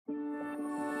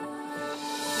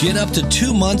Get up to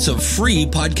 2 months of free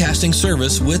podcasting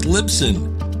service with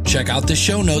Libsyn. Check out the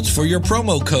show notes for your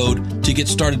promo code to get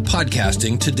started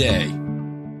podcasting today.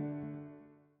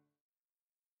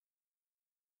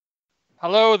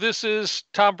 Hello, this is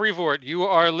Tom Brevoort. You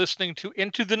are listening to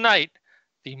Into the Night,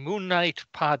 the Moon Knight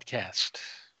podcast.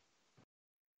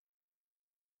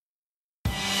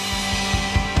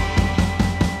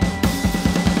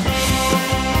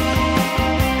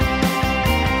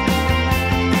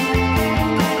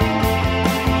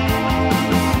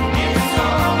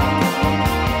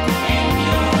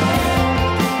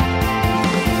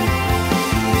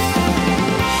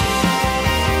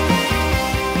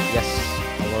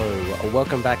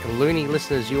 Welcome back, Looney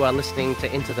listeners. You are listening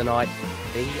to Into the Night,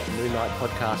 the Moon Knight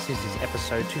podcast. This is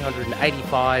episode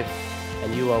 285,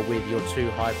 and you are with your two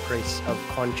high priests of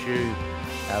Khonshu.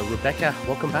 Rebecca,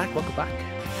 welcome back.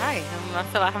 Hi, I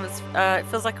feel like it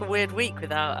feels like a weird week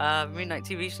without Moon Knight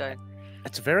TV show.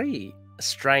 It's a very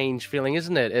strange feeling,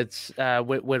 isn't it? It's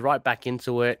we're right back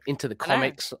into it, into the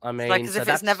comics. I mean, it's like as if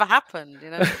it's never happened, you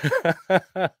know.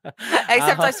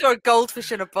 Except I saw a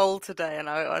goldfish in a bowl today, and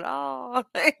I went, "Oh."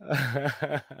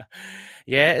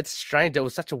 Yeah, it's strange. It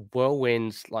was such a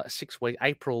whirlwind, like 6 weeks.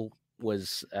 April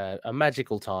was a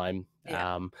magical time.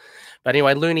 Yeah. But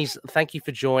anyway, Loonies, thank you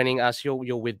for joining us.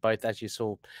 You're with both, as you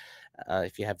saw,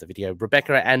 if you have the video,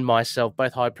 Rebecca and myself,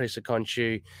 both High Priests of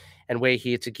Khonshu, and we're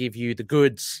here to give you the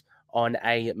goods on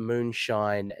a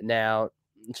Moonshine. Now,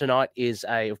 tonight is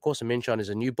of course, a Moonshine is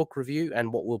a new book review,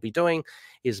 and what we'll be doing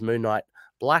is Moon Knight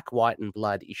Black, White, and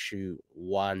Blood issue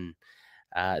 1.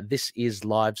 This is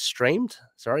live streamed.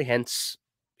 Hence,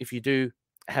 if you do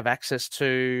have access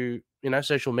to,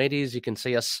 social medias, you can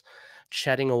see us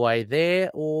chatting away there,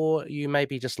 or you may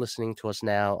be just listening to us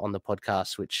now on the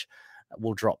podcast, which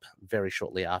will drop very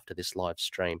shortly after this live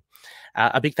stream.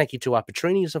 A big thank you to our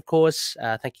patronies, of course.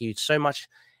 Thank you so much,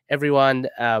 everyone,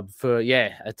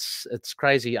 it's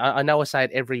crazy. I know I say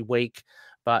it every week,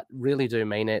 but really do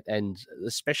mean it, and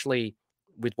especially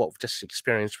with what we've just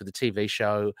experienced with the TV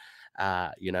show,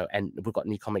 and we've got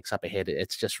new comics up ahead.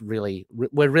 It's just really,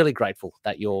 we're really grateful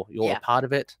that you're a part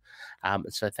of it.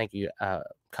 So thank you.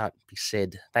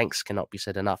 Thanks cannot be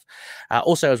said enough.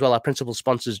 Also, as well, our principal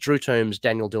sponsors, Drew Toombs,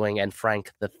 Daniel Doing, and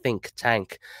Frank the Think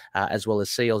Tank, as well as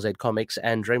CLZ Comics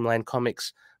and Dreamland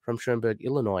Comics from Schoenberg,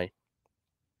 Illinois.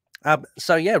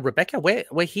 Rebecca,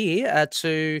 we're here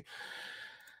to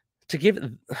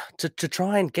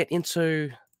try and get into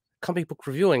comic book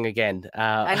reviewing again.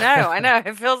 I know.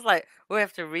 It feels like we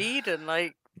have to read and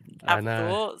have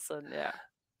thoughts, and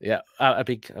a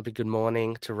big good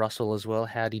morning to Russell as well.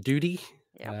 Howdy doody.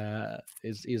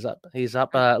 He's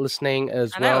up listening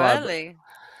as well.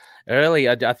 Early.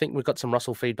 I think we've got some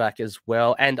Russell feedback as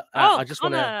well, and I just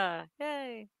want to.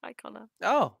 Yay! Hi, Connor.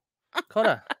 Oh,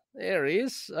 Connor. There he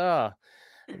is. Oh,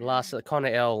 last Connor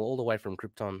L, all the way from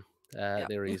Krypton.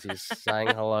 There he is. He's saying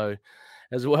hello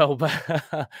as well.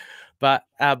 But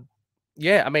I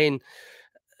mean,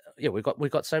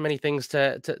 we've got so many things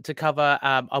to cover.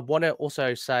 I want to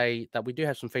also say that we do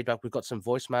have some feedback. We've got some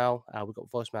voicemail. We've got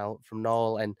voicemail from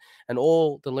Noel and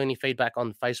all the Looney feedback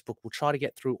on Facebook. We'll try to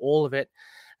get through all of it,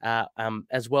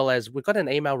 as well as we've got an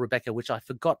email, Rebecca, which I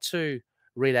forgot to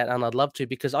read out, and I'd love to,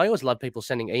 because I always love people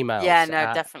sending emails. Yeah,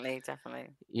 no, definitely.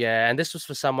 Yeah, and this was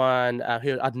for someone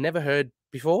who I'd never heard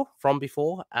before,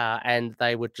 and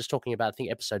they were just talking about, I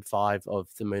think, episode 5 of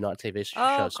the Moon Knight TV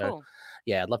show. So, cool.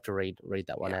 Yeah, I'd love to read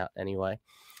that one out anyway.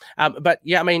 But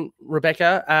yeah, I mean,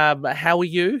 Rebecca, how are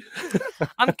you?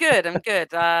 I'm good.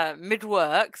 Mid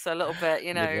work, so a little bit,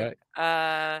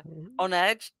 on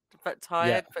edge, but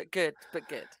tired, but good.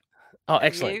 Oh,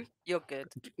 excellent. You're good.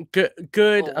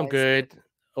 Good. Always I'm good.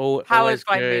 Powered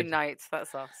by good. Moon Knights.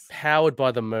 That's us. Powered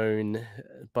by the moon,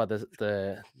 by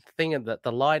the thing of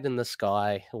the light in the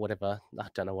sky, or whatever. I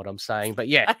don't know what I'm saying, but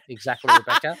yeah, exactly,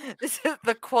 Rebecca. This is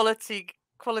the quality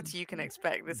you can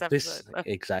expect this episode.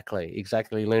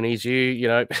 Exactly, Loonies.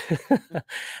 You're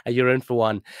in for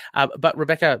one. But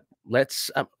Rebecca, let's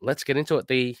get into it.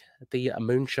 The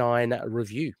Moonshine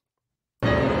review.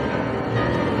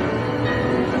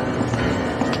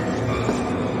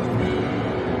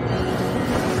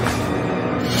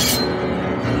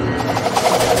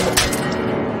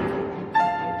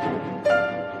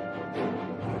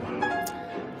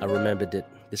 I remembered it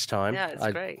this time. Yeah, it's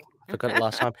great. Forgot it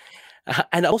last time.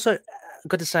 And also,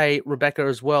 got to say, Rebecca,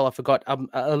 as well, I forgot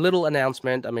a little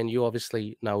announcement. I mean, you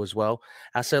obviously know as well.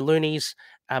 So, Loonies,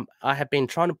 I have been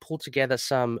trying to pull together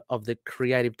some of the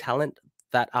creative talent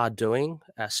that are doing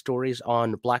stories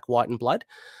on Black, White, and Blood.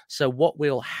 So what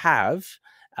we'll have,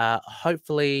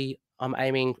 hopefully, I'm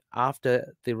aiming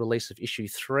after the release of issue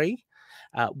 3.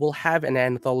 we'll have an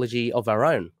anthology of our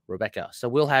own, Rebecca. So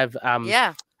we'll have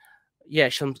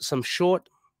some short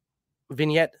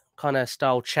vignette kind of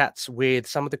style chats with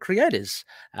some of the creators.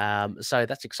 So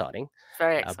that's exciting.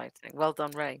 Very exciting. Well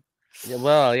done, Rey.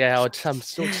 Well, yeah, I'm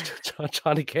still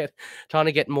trying to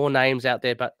get more names out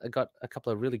there, but I got a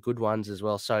couple of really good ones as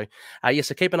well. So,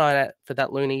 so keep an eye out for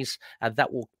that, Loonies.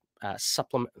 That will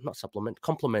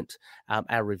complement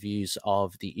our reviews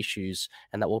of the issues,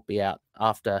 and that will be out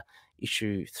after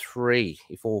issue 3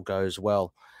 if all goes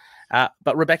well.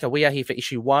 But Rebecca, we are here for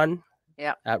issue 1.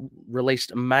 Yeah.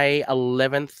 Released May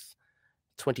 11th,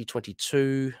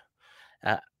 2022.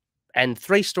 And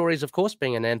 3 stories, of course,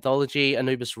 being an anthology,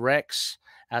 Anubis Rex.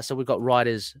 So we've got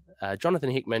writers Jonathan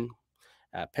Hickman,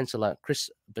 penciler Chris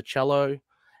Bachalo,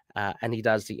 and he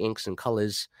does the inks and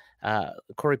colors.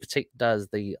 Cory Petit does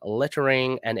the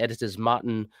lettering, and editors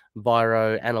Martin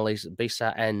Biro, Annalise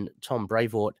Bissa, and Tom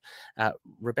Brevoort.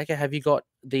 Rebecca, have you got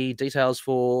the details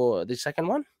for the second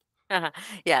one?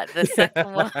 Yeah, the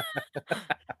second one.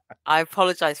 I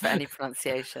apologize for any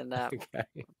pronunciation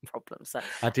problems. So,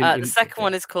 the second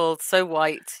one is called So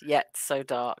White Yet So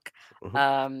Dark.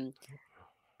 Written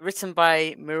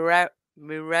by Murewa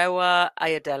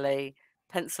Ayodele,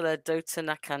 penciler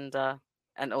Dotun Akanda,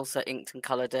 and also inked and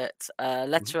colored it.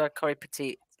 Letterer Cory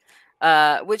Petit,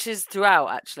 which is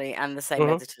throughout actually, and the same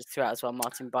editors throughout as well.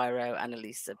 Martin Biro,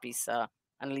 Annalise Bissa,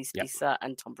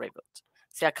 and Tom Brevoort.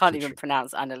 See, I can't even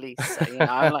pronounce Annalise, so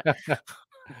I'm like.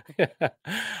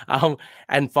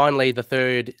 And finally, the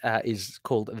third is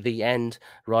called The End.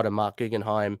 Writer Mark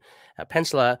Guggenheim,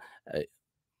 penciler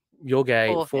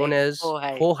Jorge Fornes,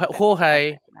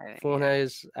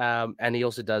 and he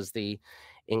also does the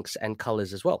inks and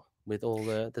colors as well, with all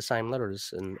the same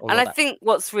letters and all. And I think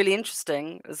what's really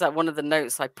interesting is that one of the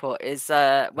notes I put is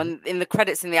when in the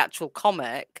credits in the actual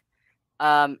comic,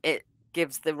 it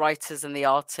gives the writers and the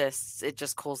artists, it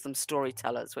just calls them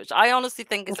storytellers, which I honestly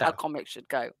think is how comics should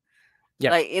go.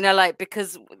 Yeah,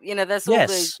 because there's all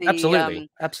the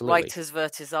writers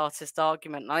versus artist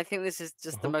argument, and I think this is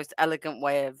just the most elegant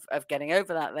way of getting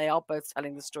over that. They are both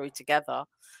telling the story together.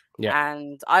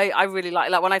 And I really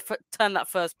like when I turned that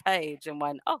first page and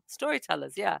went, oh,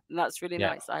 storytellers, and that's really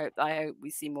nice. I hope we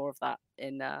see more of that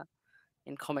in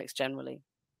comics generally.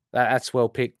 That's well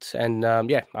picked, and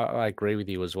I agree with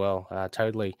you as well.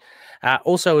 Totally.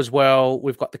 Also, as well,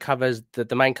 we've got the covers.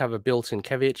 The main cover built in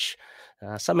Kevich.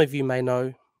 Some of you may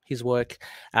know his work,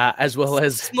 as well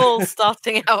as small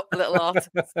starting out little artist,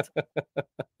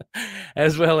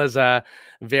 as well as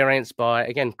variants by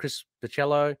again Chris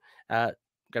Bachalo,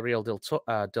 Gabriel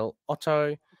Del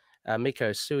Otto,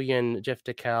 Miko Suyin, Jeff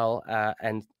DeCal,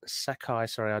 and Sakai.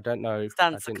 Sorry, I don't know.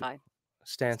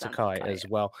 Stan Sakai as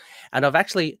well. And I've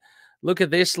actually, look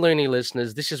at this, Looney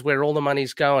listeners. This is where all the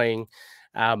money's going.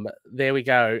 There we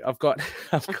go. I've got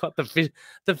the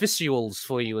visuals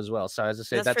for you as well. So as I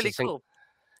said, that's really cool.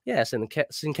 Yes, and the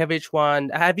Sienkiewicz one.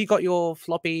 Have you got your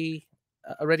floppy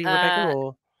already, Rebecca?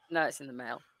 Or no, it's in the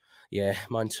mail. Yeah,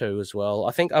 mine too as well.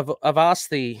 I think I've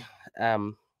asked the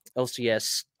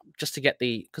LCS just to get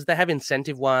because they have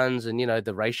incentive ones and the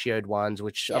ratioed ones,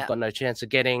 which I've got no chance of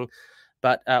getting.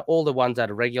 But all the ones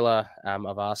that are regular,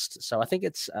 I've asked. So I think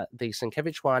it's the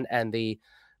Sienkiewicz one and the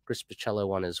Chris Bachalo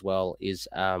one as well is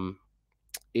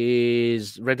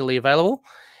readily available.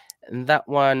 And that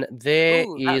one there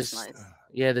is nice.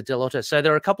 The Del Otto. So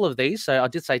there are a couple of these. So I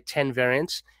did say 10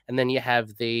 variants, and then you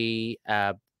have the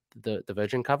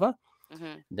Virgin cover.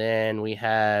 Then we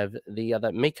have the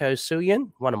other Miko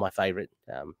Suyin, one of my favorite.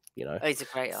 He's a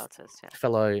great artist.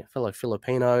 Fellow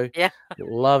Filipino. Yeah,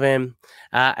 love him.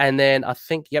 And then I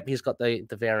think he's got the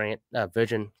variant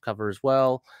Virgin cover as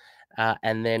well.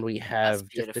 And then we have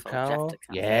Jeff DeCal.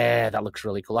 Yeah, that looks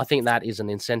really cool. I think that is an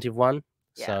incentive one.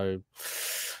 Yeah. So,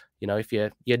 if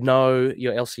you know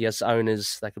your LCS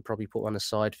owners, they could probably put one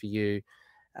aside for you.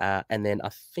 And then I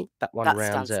think that one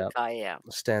rounds out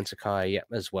Stan Sakai,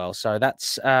 as well. So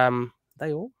that's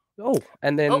they all. Oh,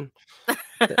 and then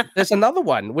there's another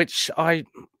one which I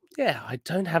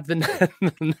don't have the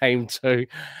name to.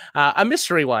 A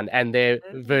mystery one and their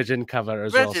Virgin cover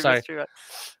as well. So,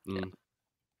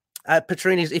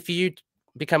 Patrinis, if you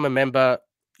become a member,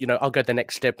 I'll go the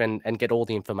next step and get all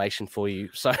the information for you.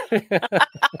 So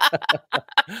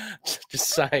just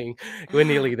saying, we're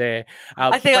nearly there.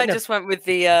 I think I just went with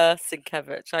the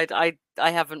Sienkiewicz.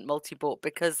 I haven't multi-bought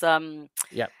because all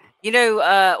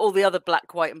the other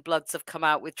Black, White and Bloods have come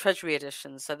out with Treasury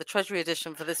editions. So the Treasury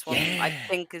edition for this one, I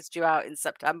think, is due out in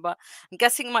September. I'm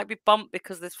guessing it might be bumped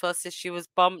because this first issue was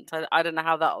bumped. I don't know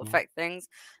how that will affect things.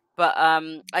 But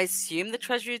I assume the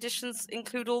treasury editions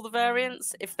include all the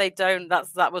variants. If they don't,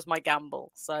 that was my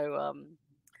gamble. So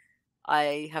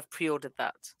I have pre-ordered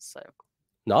that. So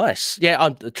Nice. Yeah,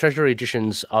 the treasury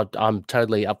editions I'm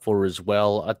totally up for as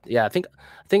well. I think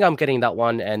I'm getting that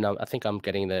one, and I think I'm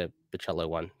getting the Bachalo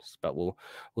one, but we'll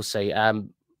see.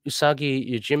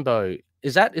 Usagi Yojimbo,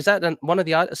 is that one of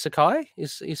the Sakai?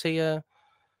 Is he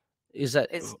is that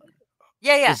it's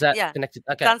yeah. connected?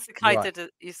 Okay, Dan Sakai right. did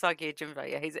Usagi Jimbo.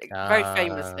 Yeah, he's very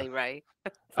famously Ray.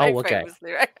 Very Okay.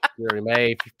 famously Ray. Dear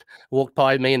me, if you walked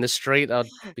by me in the street, I'd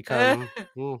become.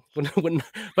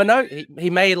 But no, he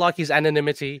may like his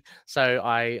anonymity, so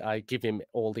I give him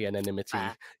all the anonymity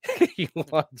he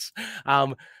wants.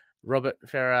 Robert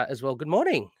Ferrer as well. Good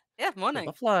morning. Yeah, morning.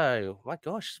 Buffalo. My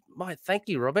gosh, thank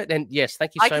you, Robert, and yes,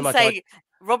 thank you so much.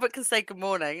 Robert can say good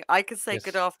morning. I can say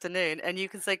good afternoon, and you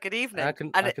can say good evening. I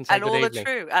can say and good all evening. are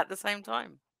true at the same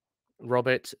time.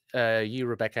 Robert, you,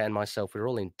 Rebecca, and myself, we're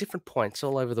all in different points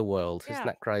all over the world. Yeah. Isn't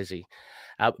that crazy?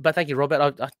 But thank you,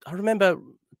 Robert. I remember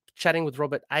chatting with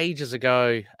Robert ages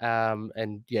ago,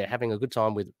 and yeah, having a good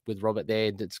time with Robert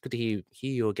there. It's good to hear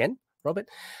you again, Robert.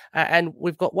 And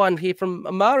we've got one here from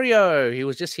Mario. He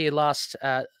was just here last.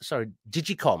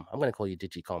 Digicom. I'm going to call you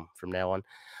Digicom from now on.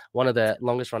 One of the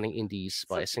longest running indies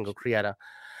by a single creator.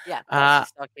 Yeah,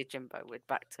 that's Jimbo we're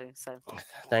back to. So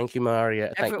thank you,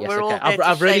 Mario. We're all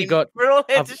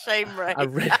here to shame Ray.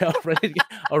 I've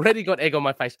already got egg on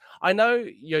my face. I know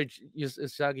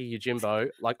Usagi Yojimbo,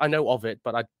 like I know of it,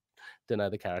 but I don't know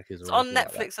the characters. It's on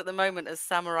Netflix at the moment as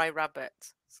Samurai Rabbit.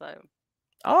 So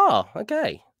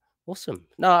okay, awesome.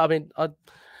 No, I mean, I've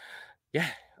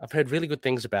heard really good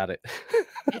things about it.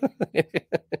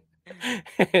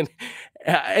 And,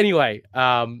 anyway,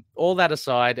 all that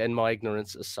aside and my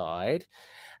ignorance aside,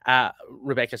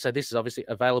 Rebecca, so this is obviously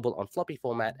available on floppy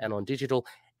format and on digital,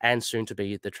 and soon to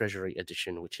be the Treasury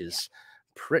edition, which is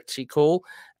pretty cool.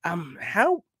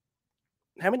 How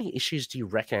many issues do you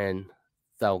reckon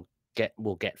we'll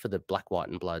get for the Black, White,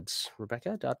 and Bloods,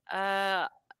 Rebecca?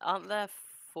 Aren't there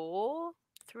 4?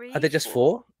 3? Are there just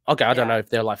 4? Okay, I don't know if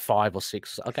they're like 5 or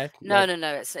 6. Okay. No.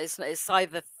 It's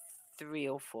either 3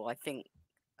 or 4. I think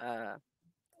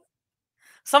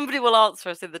somebody will answer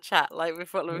us in the chat, like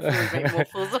before we make more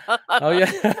fools. Oh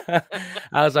yeah.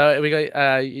 So we got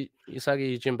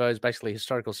Usagi Yojimbo is basically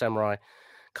historical samurai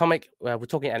comic. We're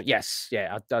talking, and yes,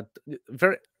 yeah,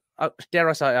 very dare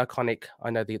I say iconic. I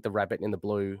know the rabbit in the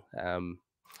blue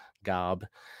garb,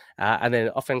 and then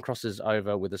often crosses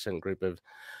over with a certain group of.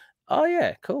 Oh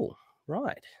yeah, cool,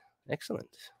 right,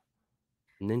 excellent.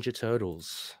 Ninja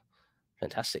Turtles,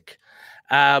 fantastic.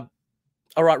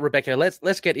 All right, Rebecca,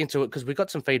 let's get into it because we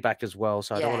got some feedback as well.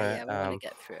 So I don't want to. we want to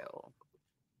get through it all.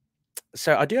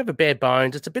 So I do have a bare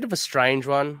bones. It's a bit of a strange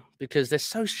one because they're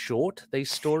so short,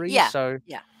 these stories. Yeah. So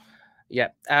yeah.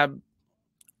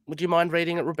 Would you mind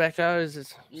reading it, Rebecca? Is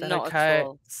that not okay? At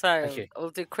all. So I'll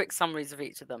do quick summaries of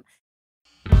each of them.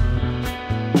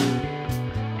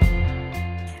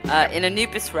 In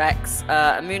Anubis Rex,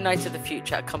 a Moon Knight of the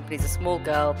future accompanies a small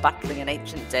girl battling an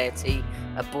ancient deity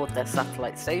aboard their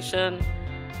satellite station.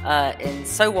 In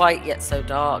So White Yet So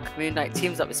Dark, Moon Knight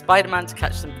teams up with Spider-Man to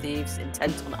catch some thieves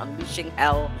intent on unleashing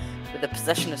hell with the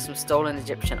possession of some stolen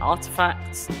Egyptian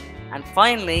artifacts. And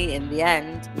finally, in the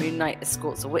end, Moon Knight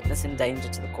escorts a witness in danger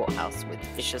to the courthouse with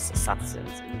vicious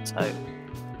assassins in tow.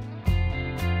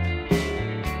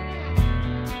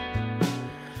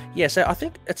 Yeah, so I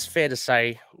think it's fair to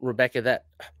say, Rebecca, that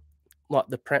like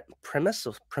the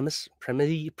premises. I'm trying to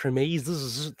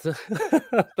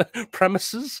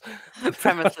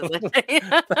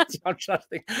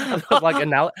think. I thought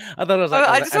it was like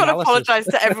I just want to apologize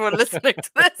to everyone listening to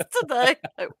this today.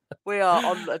 We are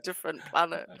on a different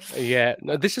planet. Yeah,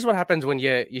 no, this is what happens when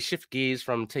you shift gears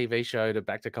from TV show to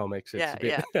back to comics. It's a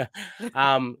bit,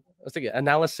 I was thinking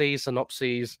analyses,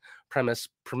 synopses, premises.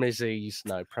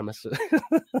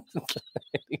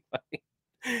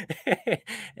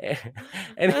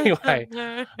 Anyway,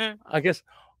 I guess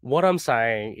what I'm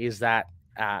saying is that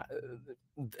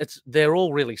they're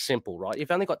all really simple, right? You've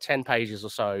only got 10 pages or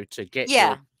so to get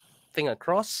your thing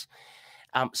across.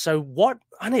 So what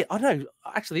I know.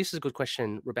 Actually, this is a good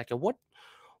question, Rebecca. What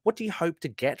do you hope to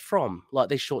get from like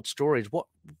these short stories? What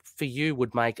for you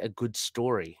would make a good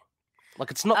story? Like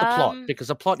it's not the plot, because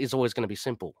the plot is always going to be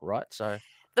simple, right? So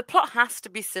the plot has to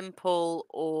be simple,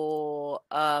 or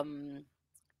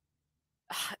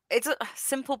it's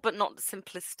simple but not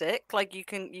simplistic. Like you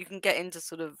can get into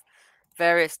sort of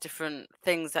various different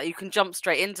things that you can jump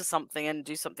straight into something and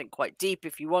do something quite deep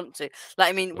if you want to. Like,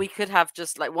 I mean, we could have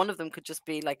just like one of them could just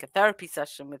be like a therapy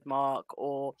session with Mark,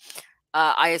 or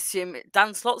I assume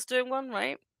Dan Slott's doing one,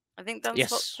 right? I think that's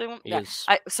what Yes, they want. he Yeah. is.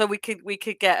 So we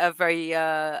could get a very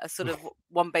a sort of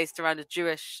one based around a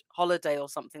Jewish holiday or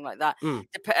something like that. Mm.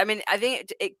 I mean, I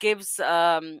think it gives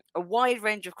a wide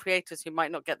range of creators who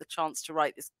might not get the chance to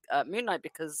write this Moon Knight,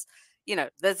 because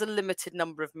there's a limited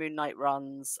number of Moon Knight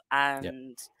runs,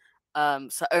 and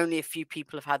so only a few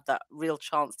people have had that real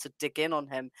chance to dig in on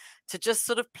him, to just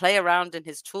sort of play around in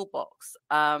his toolbox.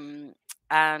 And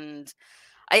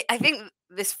I think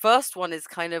this first one is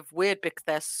kind of weird because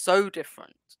they're so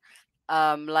different.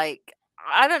 Like,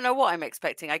 I don't know what I'm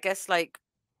expecting. I guess like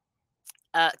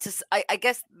I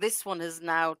guess this one has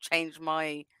now changed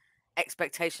my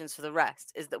expectations for the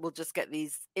rest, is that we'll just get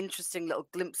these interesting little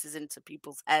glimpses into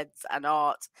people's heads and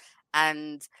art,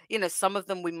 and some of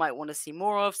them we might want to see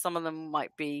more of, some of them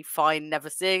might be fine never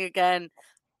seeing again,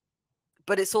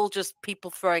 but it's all just people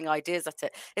throwing ideas at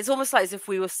it. It's almost like as if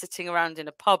we were sitting around in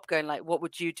a pub going like, what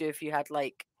would you do if you had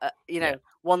like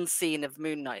one scene of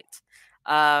Moon Knight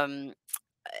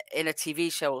in a TV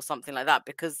show or something like that,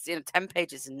 because 10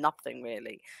 pages is nothing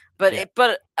really, but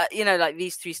like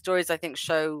these 3 stories I think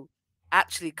show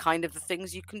actually kind of the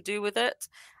things you can do with it.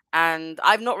 And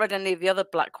I've not read any of the other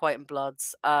Black, White and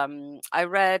Bloods. I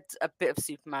read a bit of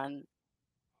Superman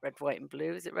Red, White and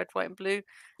Blue. Is it Red, White and Blue?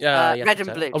 Yeah, Red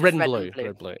and Blue. Oh, Just red and Red blue. and Blue.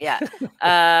 Red, blue. Yeah.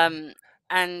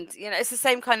 And it's the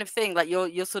same kind of thing. Like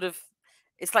you're sort of,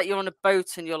 it's like you're on a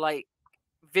boat and you're like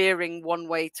veering one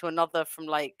way to another from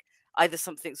like either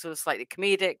something sort of slightly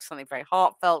comedic, something very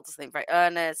heartfelt, something very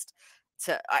earnest.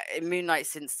 In Moon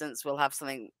Knight's instance, we'll have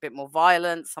something a bit more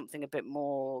violent, something a bit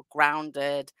more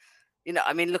grounded.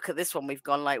 I mean, look at this one. We've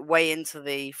gone like way into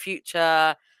the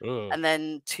future, and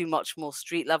then 2 much more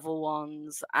street level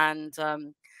ones. And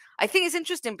I think it's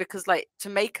interesting because like to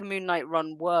make a Moon Knight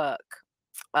run work,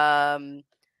 I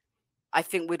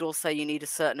think we'd all say you need a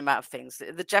certain amount of things.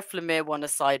 The Jeff Lemire one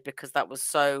aside, because that was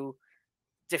so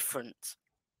different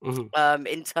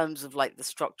in terms of like the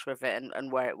structure of it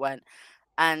and where it went.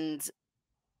 And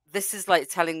this is like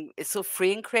it's sort of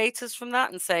freeing creators from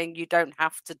that and saying you don't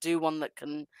have to do one that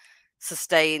can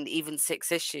sustain even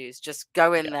 6 issues. Just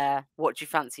go in there. What do you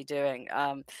fancy doing?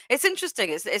 It's interesting.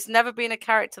 It's never been a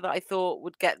character that I thought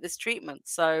would get this treatment,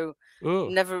 so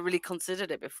never really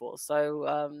considered it before. So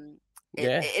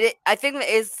I think that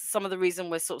is some of the reason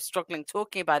we're sort of struggling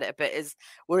talking about it a bit, is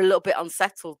we're a little bit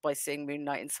unsettled by seeing Moon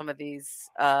Knight in some of these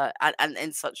and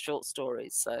in such short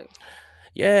stories. So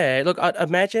yeah, look, I'd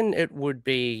imagine it would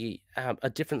be a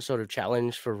different sort of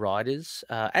challenge for writers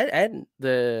and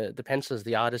the pencilers,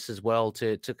 the artists as well,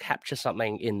 to capture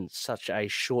something in such a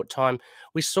short time.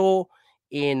 We saw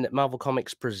in Marvel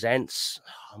Comics Presents,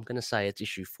 I'm going to say it's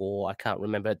issue 4, I can't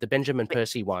remember, the Benjamin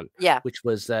Percy one, which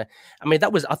was, I mean,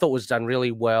 I thought was done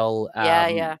really well.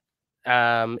 Ibrahim.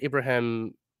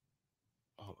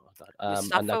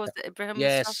 Mustafa, was it Ibrahim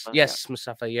yes, Mustafa? yes,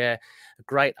 Mustafa, yeah,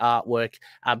 great artwork.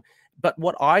 But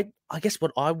what I guess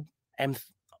what I am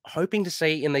hoping to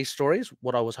see in these stories,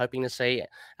 what I was hoping to see,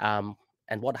 and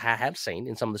what I have seen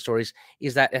in some of the stories,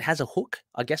 is that it has a hook.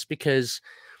 I guess because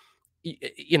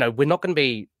we're not going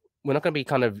to be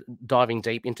kind of diving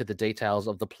deep into the details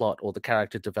of the plot or the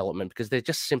character development, because there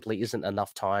just simply isn't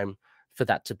enough time for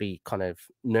that to be kind of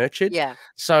nurtured. Yeah.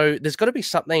 So there's got to be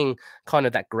something kind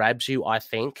of that grabs you, I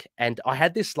think. And I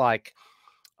had this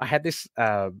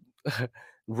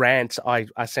rant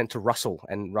I sent to Russell,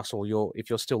 and Russell, if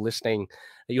you're still listening,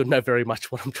 you'll know very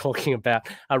much what I'm talking about.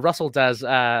 Russell does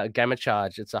Gamma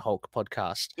Charge. It's a Hulk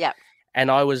podcast. Yeah. And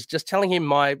I was just telling him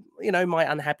my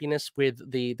unhappiness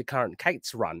with the current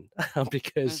Kate's run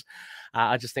because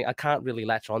I just think I can't really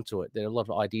latch onto it. There are a lot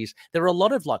of ideas. There are a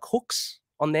lot of like hooks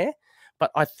on there,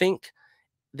 but I think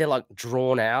they're like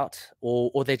drawn out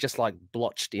or they're just like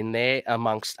blotched in there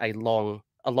amongst a long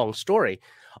story.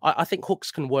 I think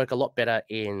hooks can work a lot better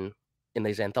in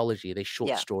these anthology, these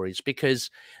short stories,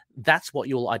 because that's what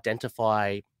you'll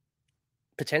identify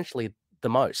potentially the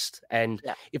most. And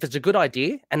if it's a good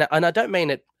idea, and I don't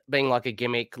mean it being like a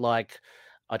gimmick, like,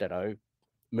 I don't know,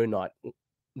 Moon Knight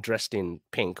dressed in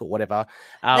pink or whatever.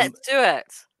 Let's do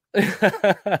it.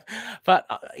 But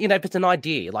if it's an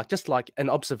idea, like just like an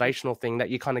observational thing that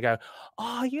you kind of go,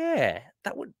 oh yeah,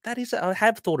 that is, I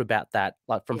have thought about that,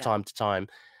 like from time to time.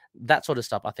 That sort of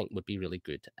stuff I think would be really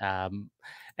good. And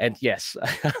yes,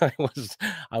 I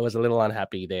was a little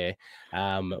unhappy there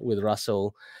with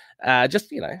Russell.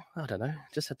 Just I don't know,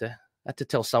 just had to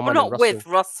tell someone. We're not with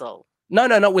Russell. No,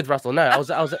 not with Russell. No, I was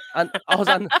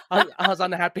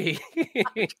unhappy.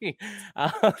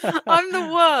 I'm the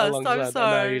worst. I'm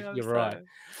sorry. No, you're right.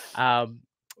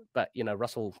 But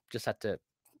Russell just had to,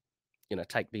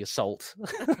 take the assault.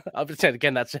 I've said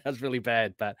again that sounds really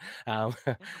bad, but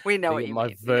we know what you my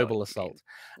mean. verbal assault.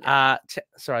 Yeah.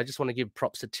 Sorry, I just want to give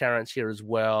props to Terrence here as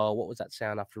well. What was that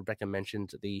sound after Rebecca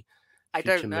mentioned the I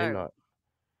future don't Moon know. Knight?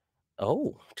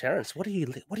 Oh, Terrence, what are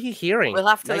you hearing? We'll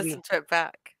have to listen to it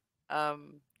back.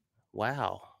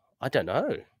 Wow, I don't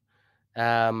know.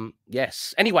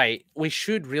 Yes. Anyway, we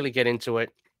should really get into it.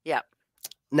 Yeah.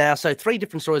 Now, so 3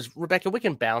 different stories. Rebecca, we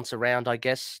can bounce around, I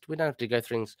guess. We don't have to go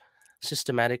through things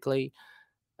systematically,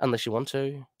 unless you want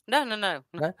to. No. No? No.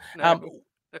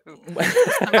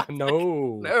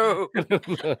 No.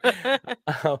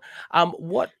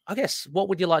 What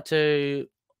would you like to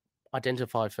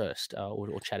identify first,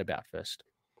 or chat about first?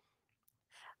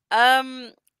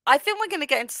 I think we're going to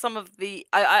get into some of the.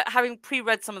 Having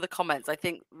pre-read some of the comments, I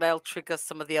think they'll trigger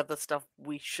some of the other stuff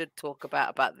we should talk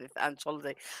about this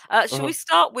anthology. Shall we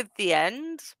start with the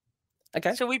end?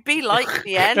 Okay. Shall we be like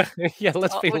the end? Yeah,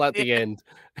 let's be like the end.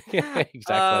 Yeah,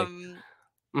 exactly.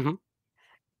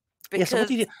 Because so what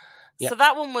did you? Yeah. So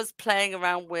that one was playing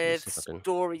around with see if I can-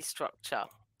 story structure.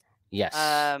 Yes.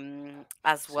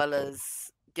 As well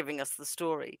as giving us the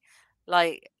story,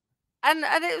 and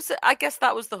it was. I guess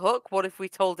that was the hook. What if we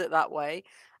told it that way?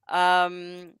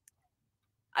 I'm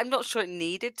not sure it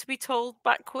needed to be told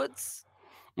backwards.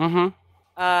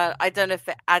 I don't know if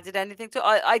it added anything to it.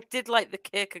 I did like the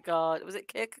Kierkegaard. Was it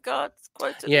Kierkegaard's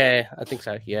quote? Yeah, I think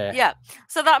so. Yeah. Yeah.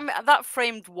 So that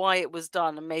framed why it was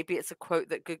done, and maybe it's a quote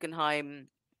that Guggenheim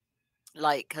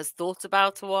has thought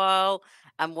about a while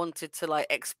and wanted to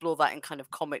explore that in kind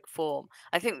of comic form.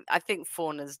 I think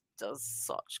Faunas does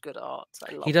such good art.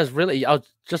 I love He does it. really. I was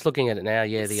just looking at it now.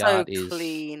 Yeah, the so art is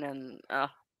clean and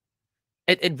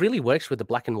it really works with the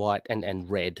black and white and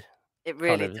red. It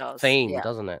really kind of does. theme, Yeah.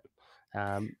 doesn't it?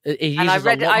 And I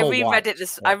read it. I reread it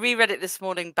this. I reread it this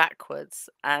morning backwards,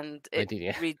 and it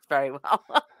reads very well.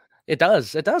 It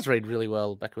does. It does read really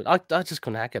well backwards. I just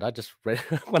couldn't hack it. I just read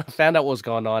when I found out what was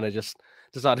going on. I just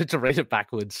decided to read it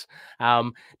backwards.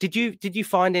 Did you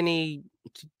find any?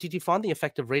 Did you find the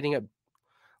effect of reading it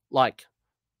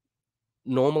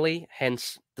normally,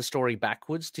 hence the story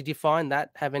backwards? Did you find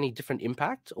that have any different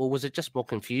impact, or was it just more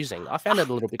confusing? I found it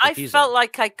a little bit confusing. I felt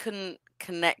like I couldn't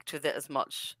connect with it as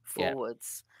much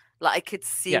forwards. I could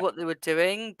see what they were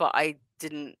doing, but I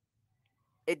didn't.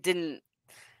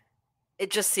 It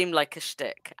just seemed like a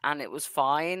shtick, and it was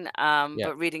fine.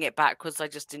 But reading it backwards, I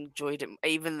just enjoyed it,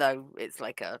 even though it's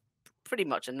pretty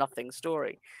much a nothing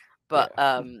story. But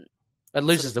it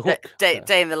loses the hook.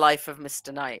 Day in the life of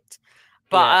Mr. Knight.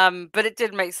 But it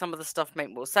did make some of the stuff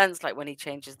make more sense, like when he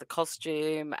changes the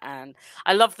costume, and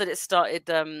I love that it started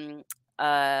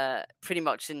pretty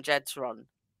much in Jed's run,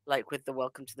 with the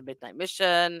Welcome to the Midnight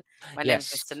Mission. My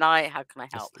name's Mr. Knight. How can I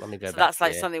help? Let me go so back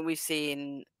that's something we've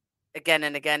seen again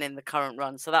and again in the current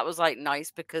run. So that was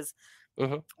nice because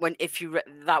if you read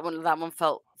that one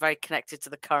felt very connected to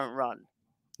the current run.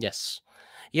 Yes,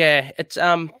 yeah. It's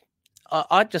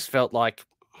I just felt like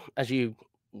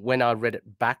when I read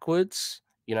it backwards,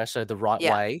 so the right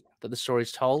way that the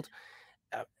story's told,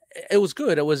 it was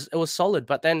good. It was solid,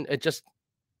 but then it just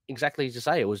exactly as you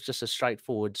say, it was just a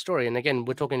straightforward story. And again,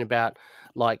 we're talking about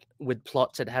with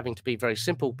plots it having to be very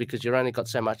simple because you've only got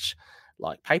so much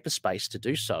paper space to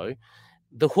do so.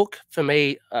 The hook for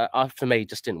me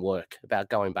just didn't work about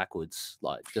going backwards.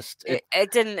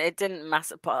 It didn't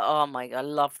matter. But oh my God, I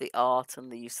love the art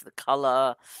and the use of the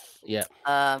color. Yeah.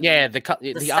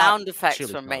 The sound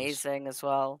effects were amazing as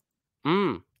well.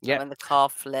 Yeah. When the car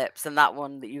flips, and that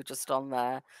one that you just on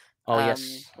there. Oh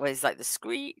yes. Where it's the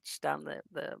screech down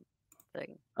the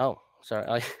thing. Oh,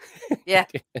 sorry. Yeah.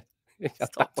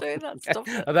 Stop doing that. Stop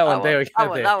it. That one. There we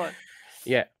go. That one.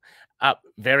 Yeah.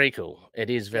 Very cool. It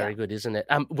is very good, isn't it?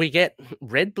 We get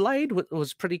Red Blade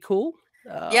was pretty cool.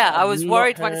 I was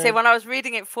worried when I was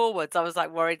reading it forwards, I was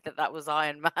worried that was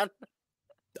Iron Man.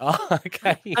 Oh,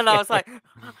 okay. And I was like,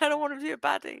 I don't want to be a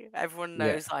baddie. Everyone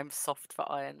knows I'm soft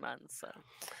for Iron Man. So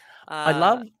I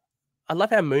love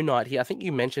how Moon Knight here. I think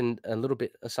you mentioned a little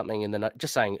bit of something in the note,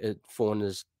 just saying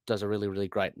Faunas does a really, really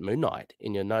great Moon Knight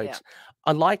in your notes.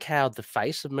 I like how the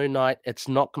face of Moon Knight, it's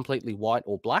not completely white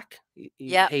or black.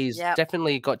 He's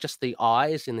definitely got just the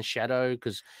eyes in the shadow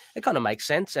because it kind of makes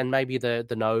sense. And maybe the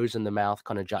nose and the mouth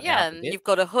kind of jut out. Yeah, and you've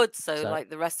got a hood, so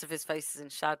the rest of his face is in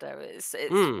shadow. It's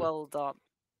well done.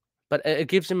 But it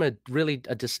gives him a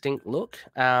distinct look.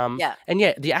 And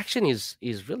the action is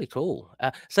really cool.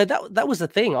 So that was the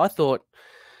thing. I thought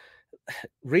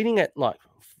reading it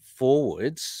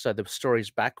forwards, so the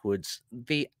story's backwards,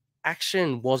 the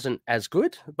action wasn't as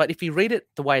good. But if you read it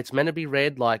the way it's meant to be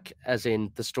read, as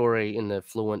in the story in the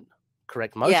fluent,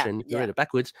 correct motion, if you read it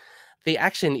backwards, the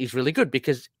action is really good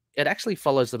because it actually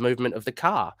follows the movement of the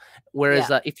car.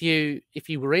 Whereas if you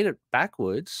read it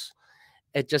backwards,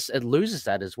 it loses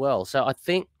that as well. So I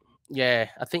think there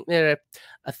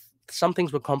are some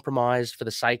things were compromised for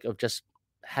the sake of just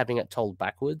having it told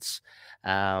backwards,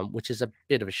 which is a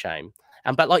bit of a shame.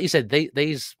 But like you said,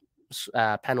 these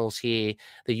panels here,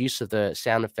 the use of the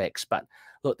sound effects, but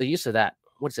look, the use of that,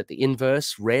 what is it, the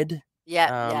inverse red?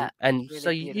 And really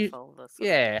so beautiful,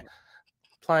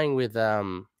 playing with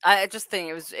I just think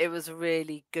it was a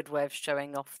really good way of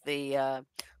showing off the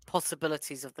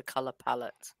possibilities of the color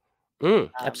palette.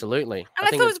 Absolutely. And I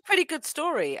thought it was a pretty good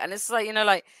story. And it's like,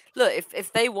 like, look,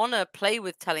 if they want to play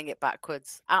with telling it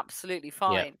backwards, absolutely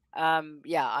fine.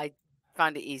 I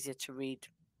found it easier to read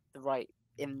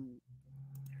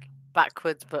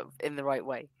backwards, but in the right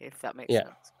way, if that makes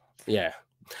sense. Yeah.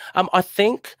 I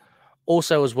think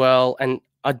also as well, and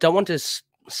I don't want to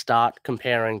start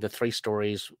comparing the three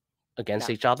stories against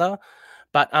each other,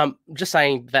 but just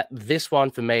saying that this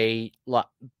one for me, like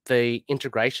the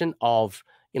integration of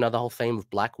the whole theme of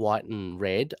black, white, and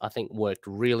red, I think worked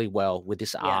really well with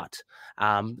this art.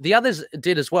 The others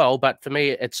did as well, but for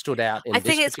me, it stood out. I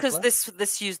think it's because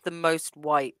this used the most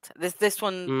white. This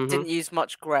one didn't use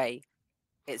much grey.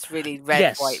 It's really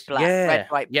red, white, black, red,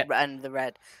 white, and the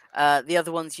red. The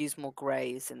other ones use more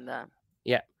greys in there.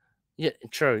 Yeah,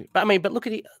 true. But I mean, look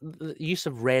at the use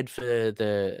of red for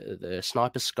the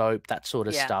sniper scope, that sort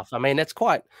of stuff. I mean, it's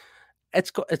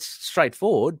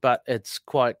straightforward, but it's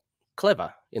quite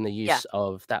clever in the use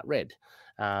of that red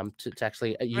to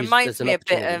actually use. Reminds me a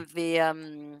bit of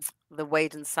the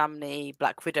Wade and Samney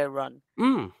Black Widow run,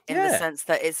 in the sense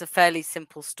that it's a fairly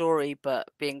simple story, but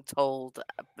being told,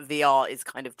 the art is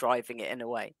kind of driving it in a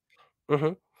way.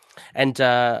 And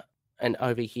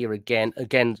over here again,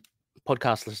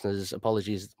 podcast listeners,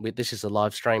 apologies, this is a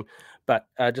live stream, but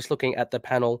just looking at the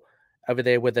panel over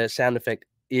there where the sound effect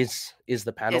is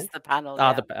the panel. It's the panel.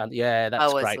 That's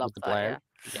great with the bland.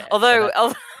 Yeah.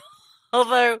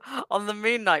 Although on the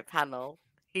Moon Knight panel,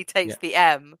 he takes the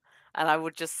M, and I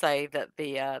would just say that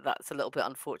that's a little bit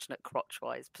unfortunate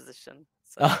crotch-wise position.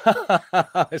 So.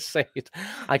 I see it.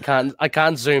 I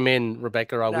can't zoom in,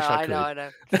 Rebecca. I wish I could. I know.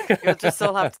 You'll just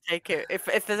all have to take it.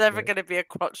 If there's ever going to be a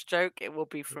crotch joke, it will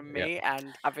be from me,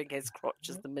 and having his crotch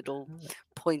as the middle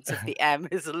point of the M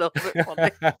is a little bit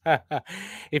funny.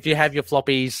 If you have your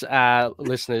floppies,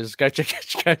 listeners, go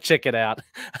check it out.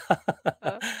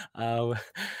 And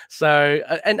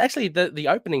actually, the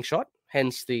opening shot,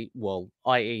 hence the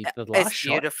i.e. the last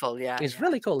shot, beautiful. It's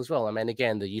really cool as well. I mean,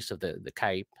 again, the use of the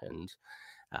cape and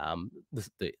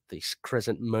the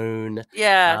crescent moon,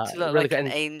 to look really like an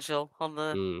angel on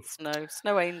the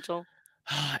snow angel.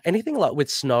 Anything like with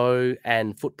snow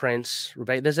and footprints,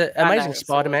 Rebecca. There's an amazing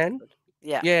Spider-Man.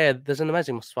 There's an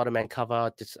amazing Spider-Man cover.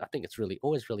 I think it's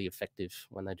always really effective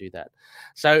when they do that.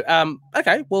 So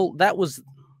okay, well that was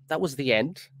the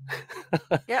end.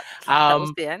 Yep, that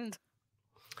was the end.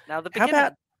 Now the beginning. How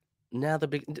about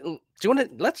do you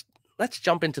want to let's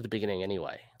jump into the beginning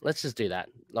anyway. Let's just do that.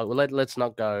 Let's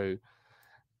not go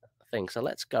thing. So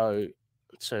let's go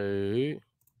to,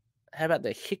 how about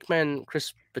the Hickman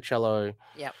Chris Bachalo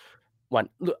one?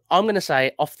 Look, I'm going to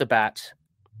say off the bat,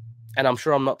 and I'm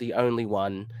sure I'm not the only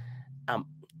one.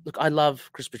 Look, I love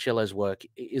Chris Bachalo's work.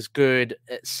 It is good.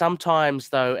 Sometimes,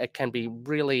 though, it can be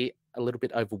really a little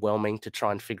bit overwhelming to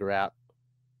try and figure out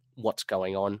what's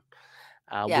going on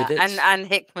with it. And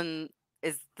Hickman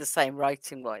is the same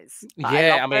writing wise.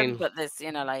 I mean, but this,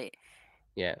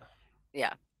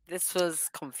 this was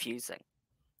confusing.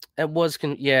 It was,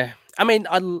 I mean,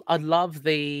 I love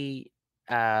the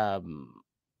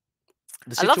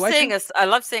situation. I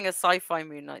love seeing a sci-fi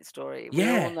Moon Knight story. We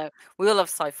all love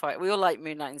sci-fi. We all like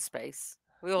Moon Knight in space.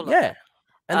 We all love it.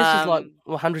 And this is like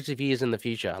hundreds of years in the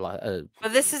future.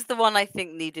 But this is the one I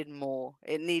think needed more.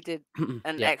 It needed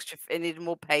extra. It needed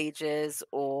more pages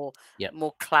or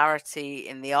more clarity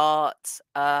in the art.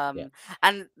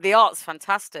 And the art's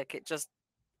fantastic. It's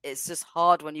just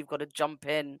hard when you've got to jump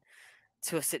in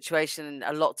to a situation and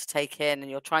a lot to take in,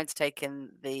 and you're trying to take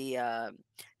in the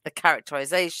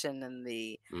characterization and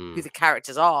who the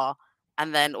characters are,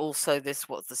 and then also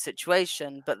what's the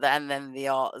situation, but then the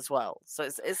art as well. So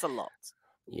it's a lot.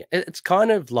 Yeah, it's kind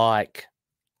of like,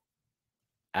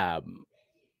 it's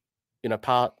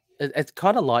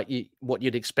kind of like what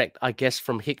you'd expect, I guess,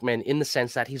 from Hickman, in the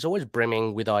sense that he's always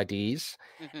brimming with ideas,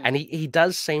 and he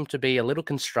does seem to be a little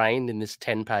constrained in this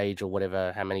 10-page or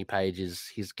whatever, how many pages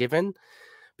he's given,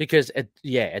 because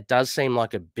it does seem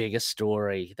like a bigger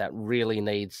story that really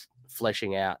needs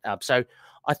fleshing out. So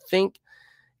I think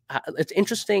it's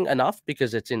interesting enough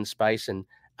because it's in space, and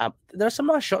There are some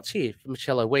nice shots here from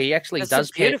Bachalo where he actually There's does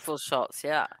some beautiful shots.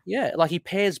 Yeah. Yeah, like he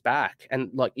pairs back, and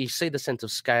like you see the sense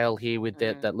of scale here with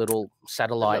that little The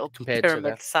satellite little compared to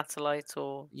pyramid the satellite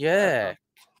or yeah whatever.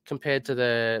 compared to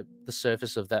the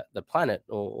surface of the planet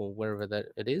or wherever that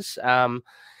it is.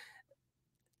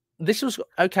 This was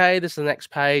okay. This is the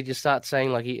next page. You start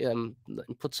saying like he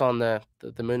puts on the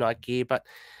Moon Knight gear, but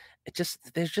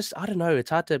there's just I don't know. It's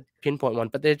hard to pinpoint one,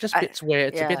 but there's just bits where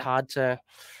it's a bit hard to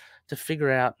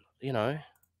figure out.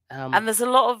 And there's a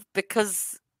lot of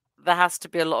because there has to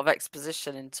be a lot of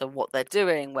exposition into what they're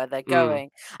doing, where they're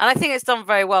going, and I think it's done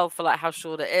very well for like how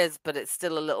short it is, but it's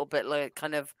still a little bit like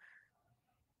kind of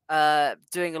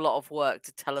doing a lot of work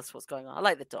to tell us what's going on. I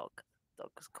like the dog. The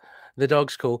dog is cool. The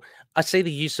dog's cool. I see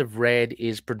the use of red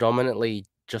is predominantly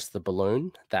just the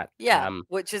balloon.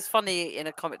 Which is funny in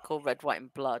a comic called Red, White,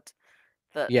 and Blood.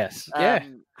 That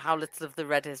how little of the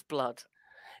red is blood.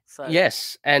 So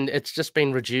yes, and it's just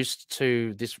been reduced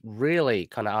to this really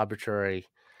kind of arbitrary.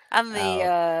 And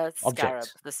the scarab,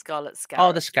 the scarlet scarab.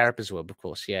 Oh, the scarab as well, of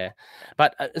course, yeah.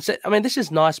 But I mean, this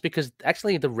is nice because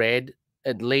actually the red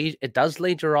it does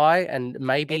lead your eye, and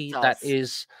maybe that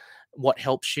is what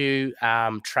helps you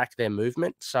track their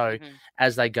movement. So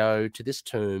as they go to this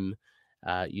tomb,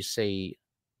 you see,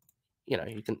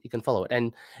 you can follow it,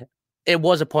 and it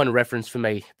was a point of reference for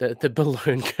me, the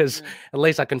balloon, because at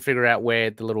least I can figure out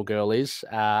where the little girl is.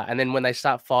 And then when they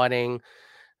start fighting,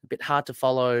 a bit hard to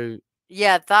follow.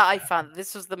 Yeah, that I found.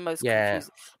 This was the most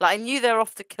confusing. Like I knew they're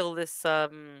off to kill this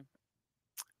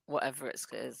whatever it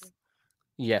is.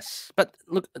 Yes, but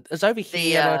look, it's over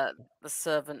here. The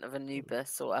servant of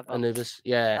Anubis or whatever. Anubis,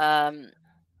 yeah.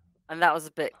 And that was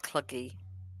a bit cluggy.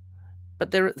 But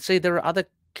there are other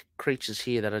creatures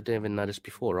here that I didn't even notice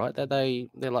before, right?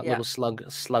 They're like little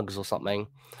slugs or something.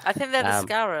 I think they're the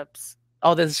scarabs.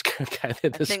 Oh, they're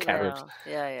the scarabs.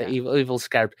 Yeah. The evil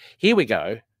scarab. Here we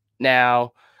go.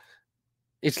 Now,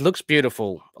 it looks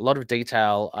beautiful. A lot of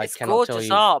detail. It's I cannot tell you.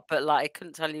 Gorgeous art, but like I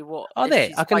couldn't tell you what. Oh, there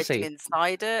I can see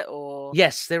inside it, or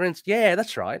yes, they're in. Yeah,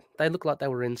 that's right. They look like they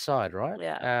were inside, right?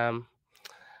 Yeah.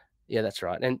 Yeah, that's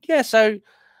right. And yeah, so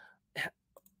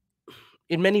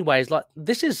in many ways, like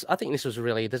this is. I think this was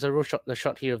really. There's a real shot. The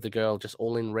shot here of the girl just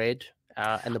all in red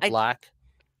and the black.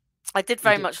 I did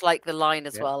very much like the line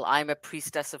as well. I'm a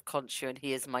priestess of Khonshu, and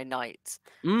he is my knight.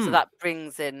 So that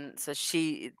brings in. So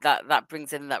that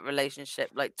brings in that relationship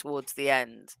like towards the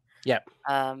end. Yep.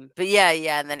 But yeah,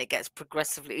 and then it gets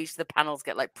progressively. Each of the panels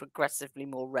get like progressively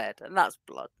more red, and that's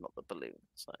blood, not the balloon.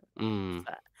 So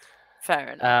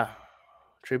fair enough.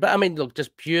 True, but I mean, look,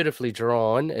 just beautifully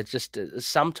drawn. It's just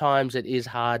sometimes it is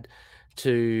hard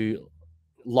to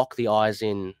lock the eyes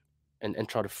in and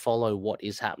try to follow what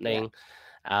is happening.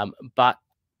 But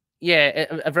yeah,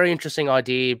 a very interesting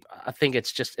idea. I think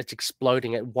it's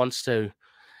exploding. It wants to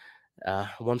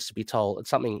be told.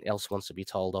 Something else wants to be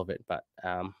told of it, but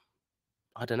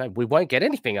I don't know. We won't get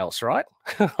anything else, right?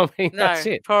 I mean, that's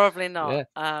it. Probably not.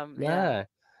 Yeah.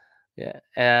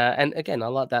 And again, I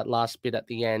like that last bit at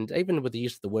the end, even with the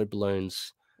use of the word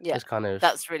balloons. Yeah, it's kind of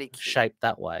that's really cute. Shaped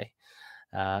that way.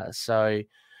 So.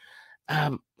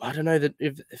 I don't know that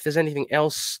if there's anything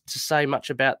else to say much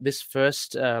about this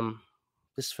first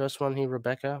one here,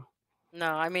 Rebecca.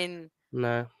 No, I mean,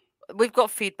 no. We've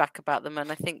got feedback about them, and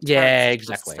I think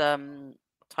exactly.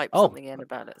 Type something in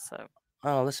about it. So.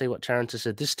 Oh, let's see what Tarrant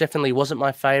said. This definitely wasn't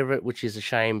my favorite, which is a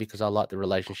shame because I like the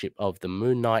relationship of the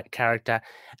Moon Knight character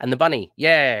and the bunny.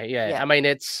 Yeah. I mean,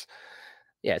 it's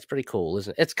pretty cool,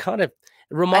 isn't it? It's kind of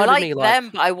reminded me like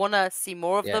them, but I want to see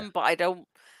more of them, but I don't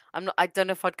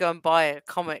know if I'd go and buy a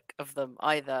comic of them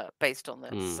either based on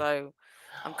this. So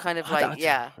I'm kind of like,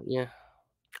 yeah.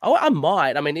 Oh, I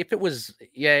might. I mean, if there was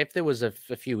a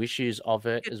few issues of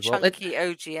it as well, chunky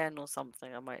OGN or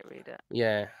something, I might read it.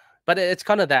 Yeah, but it's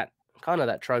kind of that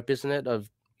trope, isn't it? Of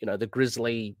the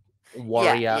grizzly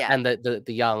warrior and the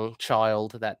young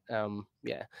child that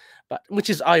but which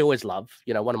is I always love.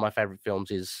 One of my favorite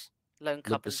films is Lone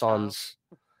Cub and Child.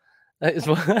 Is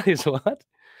what?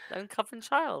 Lone Cub and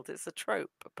Child. It's a trope,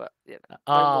 but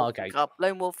okay.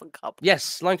 Lone Wolf and Cub.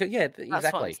 Yes, Lone Cub. Yeah,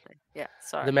 exactly. Yeah,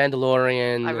 sorry. The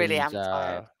Mandalorian. I really am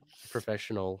tired.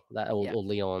 Professional. Or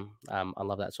Leon. I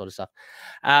love that sort of stuff.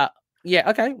 Yeah.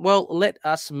 Okay. Well, let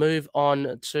us move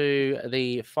on to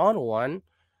the final one,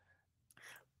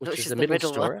 which is the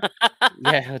middle story.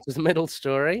 Yeah, it's the middle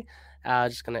story.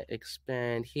 Just going to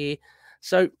expand here.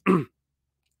 So,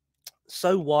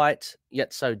 so white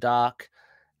yet so dark.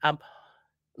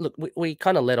 Look, we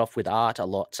kind of let off with art a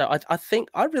lot, so I think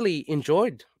I really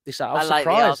enjoyed this art. I was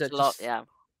surprised a lot. Yeah,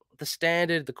 the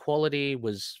standard, the quality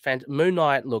was Moon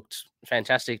Knight looked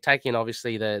fantastic, taking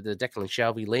obviously the Declan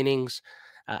Shelby leanings,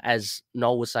 as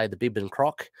Noel would say, the bib and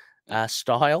croc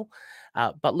style,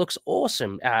 but looks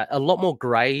awesome. A lot more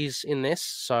greys in this,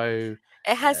 so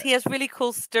he has really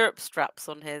cool stirrup straps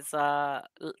on his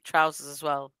trousers as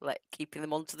well, like keeping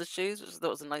them onto the shoes, which I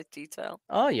thought was a nice detail.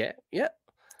 oh yeah. You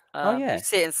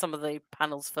see it in some of the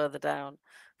panels further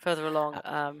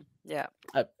along. Yeah,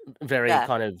 very there,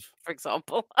 kind of, for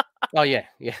example. oh yeah.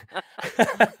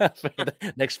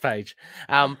 Next page.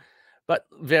 But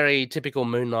very typical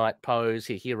Moon Knight pose,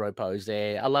 hero pose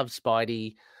there. I love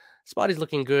Spidey. Spidey's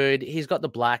looking good. He's got the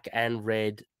black and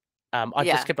red. I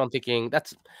just kept on thinking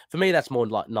that's more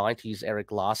like 90s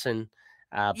Eric Larson.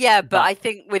 But I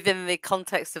think within the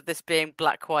context of this being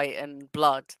black, white, and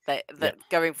blood, that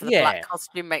going for the black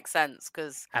costume makes sense,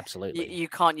 because absolutely you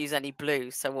can't use any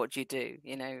blue. So what do?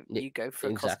 You go for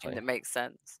a costume that makes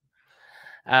sense.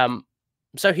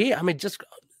 So here, I mean, just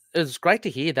it was great to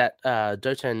hear that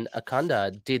Dotun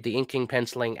Akanda did the inking,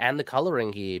 penciling, and the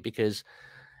coloring here, because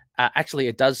actually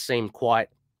it does seem quite,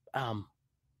 quite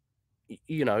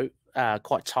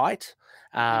tight.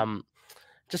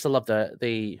 Just I love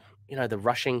the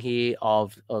rushing here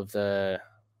of the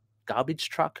garbage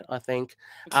truck, I think.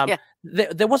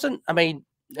 There wasn't, I mean,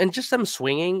 and just them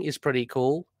swinging is pretty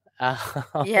cool. And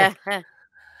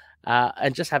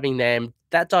just having them,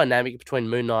 that dynamic between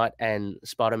Moon Knight and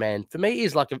Spider-Man, for me,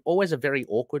 is like always a very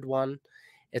awkward one.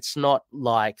 It's not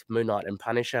like Moon Knight and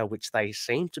Punisher, which they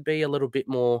seem to be a little bit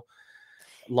more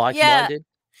like-minded.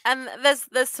 And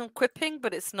there's some quipping,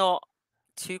 but it's not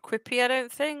too quippy, I don't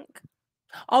think.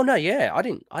 Oh no, yeah, I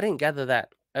didn't gather that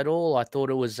at all. I thought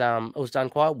it was done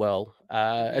quite well.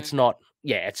 It's not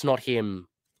him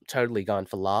totally going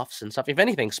for laughs and stuff. If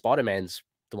anything, Spider-Man's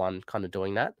the one kind of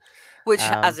doing that. Which,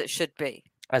 as it should be.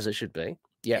 As it should be,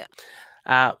 yeah.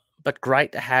 But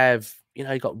great to have,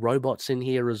 you got robots in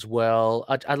here as well.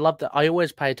 I love that. I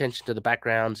always pay attention to the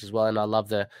backgrounds as well, and I love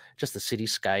the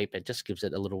cityscape. It just gives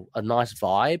it a nice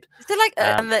vibe. Is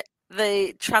it like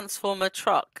the Transformer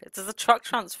truck? Does the truck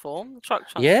transform? The truck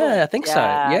transform? Yeah, I think so.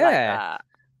 Yeah.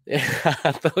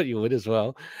 I thought you would as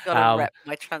well. Gotta rep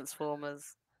my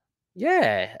Transformers.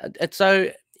 Yeah, it's so,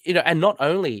 and not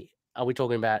only are we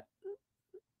talking about,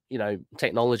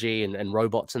 technology and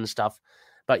robots and stuff,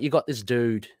 but you got this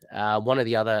dude, one of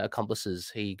the other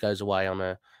accomplices, he goes away on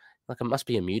it must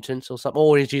be a mutant or something,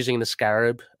 or he's using the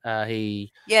scarab. He's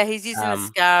using the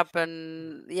scarab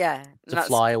and to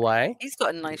fly away. He's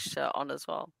got a nice shirt on as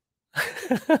well.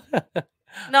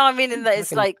 No, I mean in that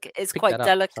it's quite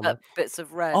delicate bits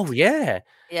of red. Oh yeah.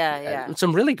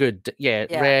 Some really good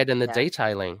red and the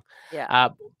detailing.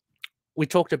 We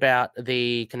talked about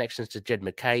the connections to Jed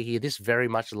MacKay here. This very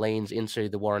much leans into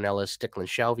the Warren Ellis, Declan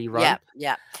Shalvey run.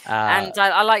 And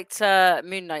I liked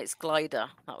Moon Knight's glider.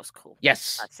 That was cool.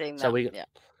 Yes. Seeing that. So we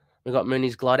got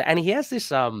Mooney's glider, and he has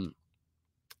this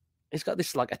he's got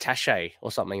this like attaché or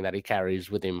something that he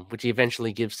carries with him, which he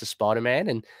eventually gives to Spider-Man.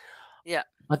 And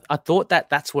I thought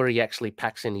that's where he actually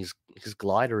packs in his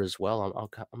glider as well.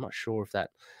 I'm not sure if that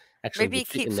actually maybe he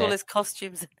keeps all his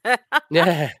costumes.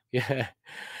 Yeah.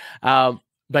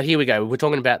 But here we go. We're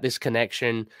talking about this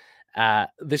connection.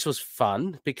 This was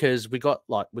fun because we got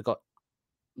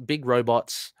big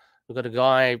robots. We've got a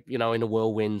guy, in a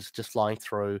whirlwind just flying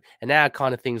through, and now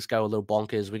kind of things go a little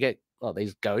bonkers. We get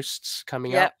these ghosts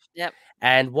coming up. Yep.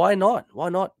 And why not? Why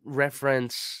not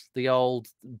reference the old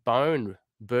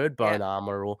bird bone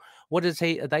armor, or what does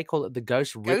they call it? The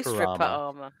Ghost Ripper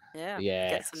armor. Yeah.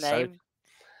 Gets a name.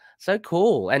 So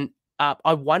cool. And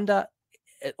I wonder,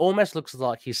 it almost looks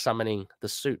like he's summoning the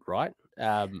suit, right?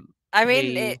 I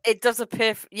mean, it does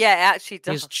appear. It actually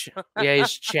does.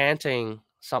 He's chanting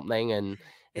something, and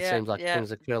it seems like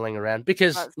things are curling around.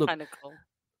 Because that's kind of cool.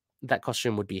 That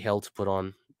costume would be hell to put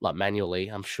on, like manually,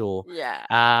 I'm sure.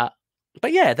 Yeah.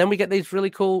 But then we get these really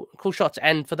cool shots.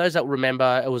 And for those that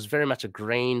remember, it was very much a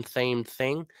green themed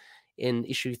thing in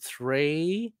issue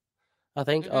 3, I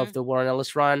think, of the Warren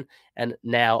Ellis run, and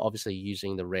now obviously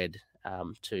using the red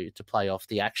to play off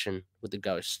the action with the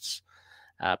ghosts.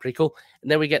 Pretty cool. And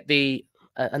then we get the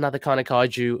another kind of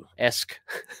kaiju-esque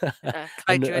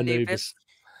kaiju Anubis.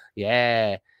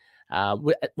 Yeah.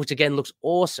 Which again looks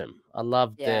awesome. I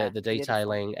love the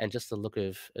detailing beautiful. And just the look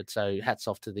of it. So hats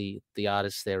off to the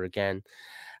artists there again.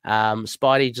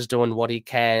 Spidey just doing what he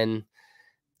can.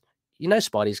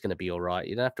 Spidey's going to be all right.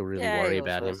 You don't have to really worry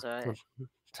about him. Right.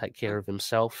 Take care of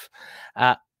himself.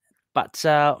 But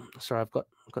sorry, I've got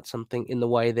something in the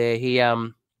way there. He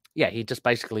just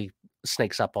basically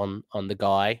sneaks up on the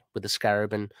guy with the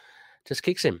scarab and just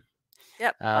kicks him.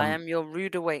 Yep, I am your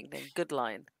rude awakening. Good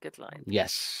line.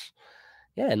 Yes.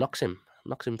 Yeah, knocks him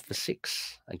for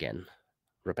 6 again.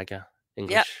 Rebecca,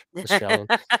 English Yep. Australian.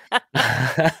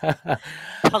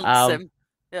 Punts him.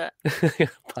 Yeah.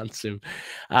 Punts him.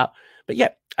 But yeah,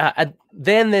 and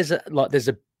then there's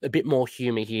a bit more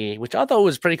humor here, which I thought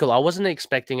was pretty cool. I wasn't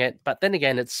expecting it, but then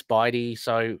again, it's Spidey,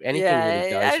 so anything really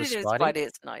goes with Anything Spidey. Spidey,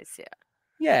 it's nice. Yeah.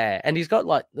 Yeah, and he's got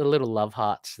like the little love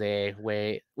hearts there,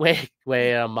 where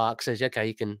Mark says, "Okay,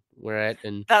 you can wear it,"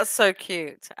 and That's so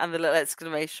cute, and the little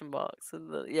exclamation marks,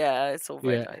 and it's all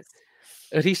very nice.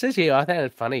 And he says here, I think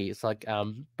it's funny. It's like,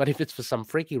 but if it's for some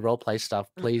freaky roleplay stuff,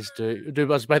 please do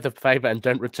us both a favor and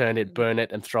don't return it, burn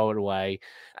it, and throw it away,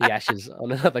 the ashes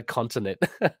on another continent.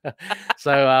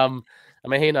 So, I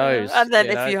mean, who knows? And then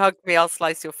if you hug me, I'll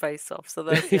slice your face off. So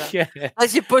there's there's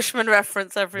your Bushman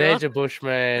reference, everyone. There's your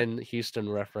Bushman Houston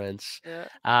reference.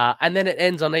 Yeah. And then it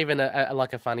ends on even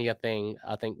a funnier thing,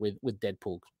 I think, with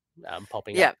Deadpool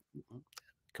popping up,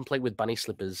 complete with bunny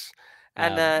slippers.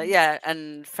 And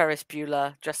and Ferris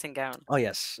Bueller dressing gown. Oh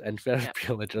yes, and Ferris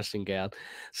Bueller dressing gown.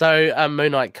 So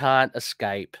Moon Knight can't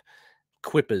escape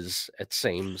quippers, it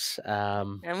seems.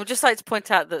 And we'd just like to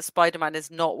point out that Spider-Man is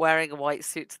not wearing a white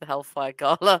suit to the Hellfire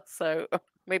Gala, so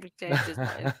maybe change his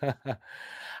mind.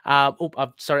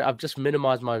 I'm sorry, I've just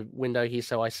minimized my window here,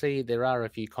 so I see there are a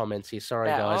few comments here. Sorry,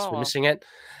 guys, for missing it.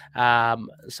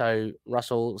 So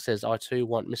Russell says, I too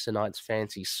want Mr. Knight's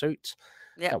fancy suit.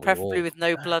 Yeah, preferably with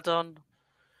no blood on.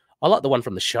 I like the one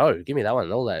from the show. Give me that one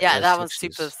and all that. Yeah, that one's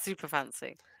super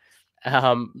fancy.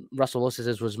 Russell also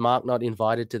says, was Mark not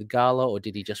invited to the gala, or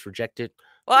did he just reject it?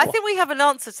 Well, I think we have an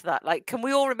answer to that. Like, can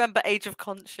we all remember Age of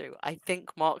Khonshu? I think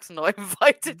Mark's not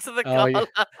invited to the gala.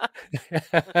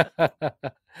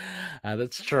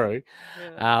 That's true.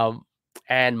 Yeah.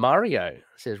 And Mario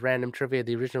says, random trivia,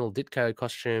 the original Ditko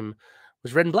costume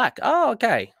was red and black. Oh,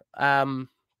 okay.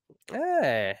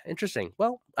 Interesting.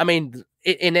 Well, I mean,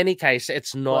 in any case,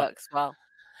 it's not. Works well.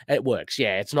 It works,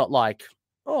 yeah. It's not like,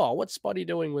 oh, what's Spotty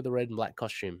doing with a red and black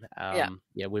costume?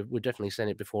 We've definitely seen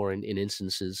it before in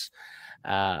instances.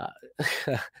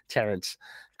 Terrence,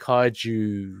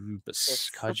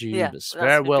 Kaijubus.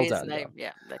 Very well done.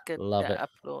 Yeah, they're good. Love it.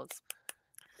 Applause.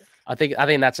 I think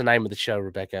that's the name of the show,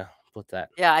 Rebecca. Put that.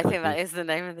 Yeah, I think that is the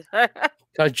name of the show.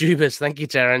 Kaijubus. Thank you,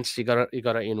 Terrence. You got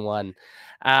it in one.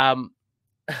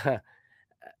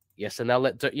 Yes, and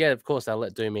of course they'll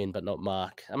let Doom in, but not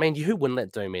Mark. I mean, who wouldn't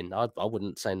let Doom in? I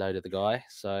wouldn't say no to the guy.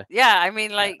 So yeah, I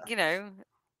mean, like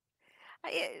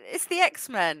it's the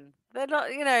X-Men. They're not,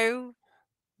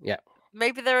 Yeah.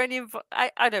 Maybe they're only.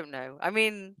 I don't know. I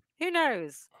mean, who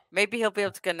knows? Maybe he'll be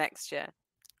able to go next year.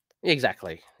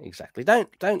 Exactly.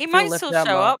 Don't. He might still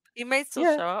show up. He may still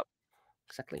show up.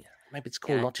 Exactly. Maybe it's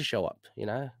cool not to show up.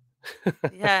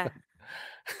 Yeah.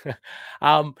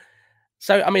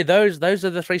 So, I mean, those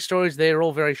are the three stories. They're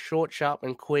all very short, sharp,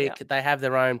 and quick. Yeah. They have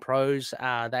their own pros.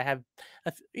 They have,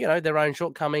 their own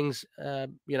shortcomings,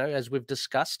 as we've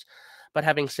discussed. But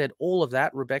having said all of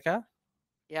that, Rebecca,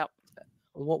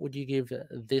 what would you give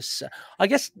this? I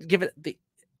guess give it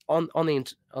on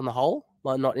the whole,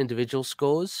 like not individual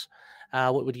scores.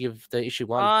 What would you give the issue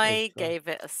 1? I gave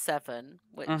it a 7,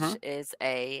 which is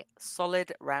a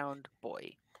solid round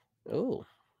boy. Oh.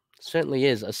 Certainly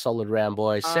is a solid round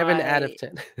boy. 7 out of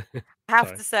 10. I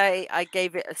have to say, I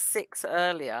gave it a 6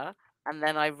 earlier, and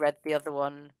then I read the other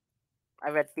one. I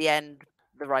read the end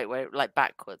the right way, like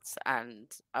backwards, and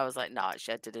I was like, no,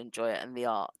 actually, I did enjoy it, and the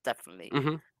art definitely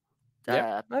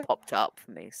popped up for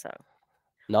me. So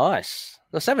nice.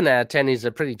 The 7 out of 10 is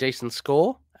a pretty decent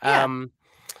score. Yeah.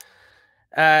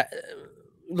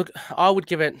 Look, I would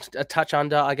give it a touch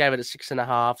under. I gave it a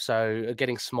 6.5, so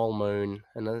getting small moon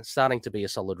and starting to be a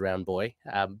solid round boy.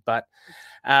 But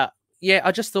I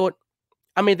just thought,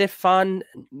 I mean, they're fun.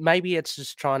 Maybe it's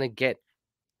just trying to get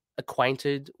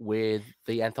acquainted with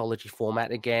the anthology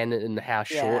format again and how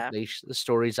short the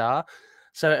stories are.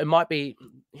 So it might be,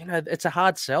 it's a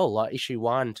hard sell, like issue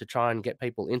 1, to try and get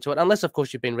people into it, unless, of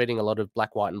course, you've been reading a lot of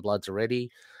Black, White, and Bloods already.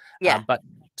 Yeah, but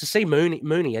to see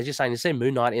Mooney, as you're saying, to see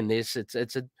Moon Knight in this, it's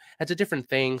a different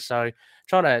thing. So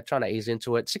trying to ease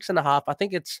into it. 6.5. I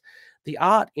think it's the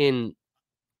art in,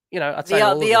 I'd say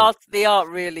the art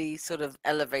really sort of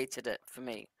elevated it for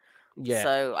me. Yeah.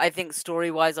 So I think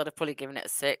story wise, I'd have probably given it a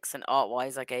 6, and art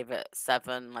wise, I gave it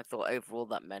 7. I thought overall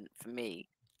that meant for me,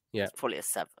 it's probably a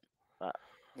 7. But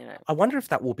I wonder if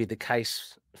that will be the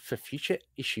case for future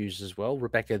issues as well,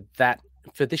 Rebecca. That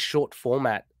for this short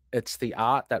format, it's the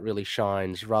art that really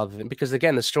shines rather than, because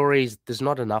again, the stories, there's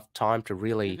not enough time to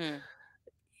really,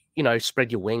 spread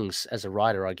your wings as a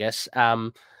writer, I guess.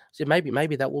 So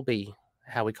maybe that will be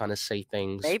how we kind of see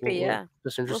things. Maybe,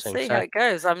 That's interesting. We'll see how it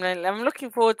goes. I'm looking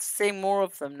forward to seeing more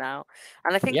of them now,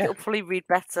 and I think it'll probably read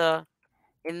better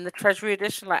in the Treasury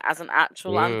edition, like as an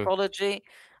actual anthology.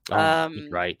 Oh,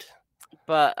 great.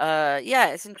 But yeah,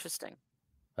 it's interesting.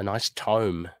 A nice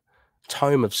tome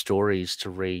of stories to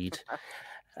read.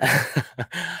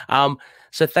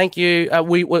 So thank you.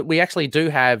 We actually do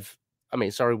have.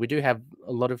 We do have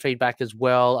a lot of feedback as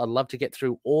well. I'd love to get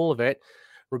through all of it.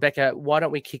 Rebecca, why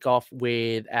don't we kick off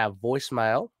with our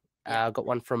voicemail? Got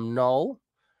one from Noel,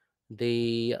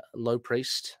 the Low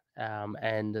Priest,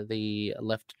 and the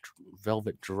Left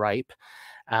Velvet Drape.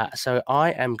 So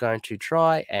I am going to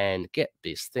try and get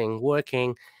this thing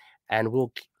working, and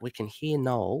we can hear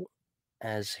Noel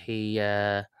as he.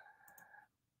 Let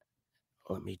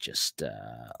me just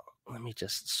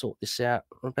sort this out,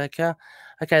 Rebecca.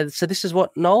 Okay, so this is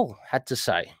what Noel had to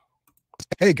say.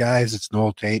 Hey guys, it's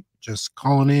Noel Tate, just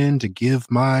calling in to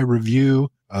give my review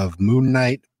of Moon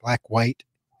Knight, Black, White,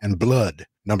 and Blood,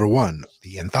 #1,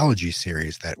 the anthology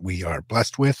series that we are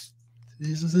blessed with.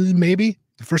 Maybe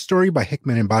the first story by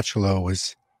Hickman and Bachalo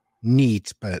was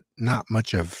neat, but not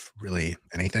much of really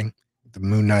anything. The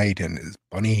Moon Knight and his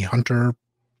bunny hunter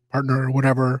partner or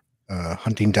whatever,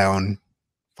 hunting down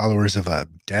followers of a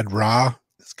dead Ra.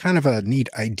 It's kind of a neat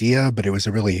idea, but it was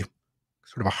a really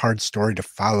sort of a hard story to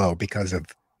follow because of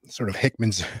sort of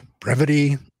Hickman's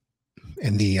brevity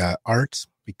in the art,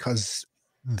 because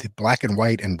the black and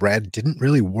white and red didn't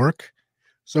really work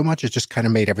so much. It just kind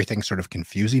of made everything sort of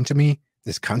confusing to me.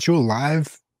 Is Khonshu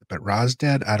alive, but Ra's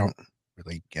dead? I don't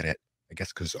really get it. I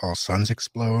guess because all suns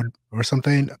explode or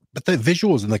something. But the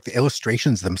visuals and like the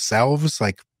illustrations themselves,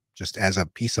 like just as a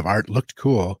piece of art, looked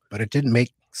cool, but it didn't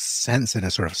make sense in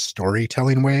a sort of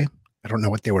storytelling way. I don't know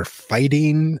what they were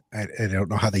fighting. I don't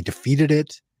know how they defeated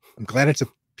it. I'm glad it's a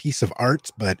piece of art,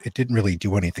 but it didn't really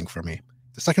do anything for me.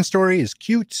 The second story is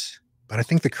cute, but I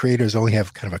think the creators only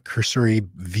have kind of a cursory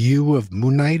view of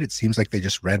Moon Knight. It seems like they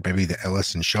just read maybe the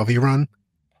Ellis and Shelby run.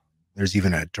 There's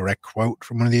even a direct quote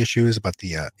from one of the issues about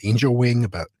the angel wing,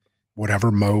 about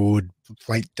whatever mode,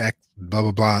 flight deck, blah,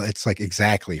 blah, blah. It's like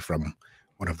exactly from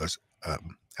one of those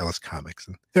Ellis comics.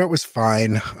 And there it was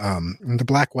fine. And the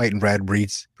black, white, and red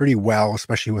reads pretty well,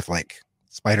 especially with like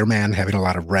Spider-Man having a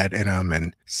lot of red in him,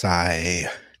 and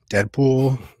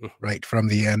Deadpool right from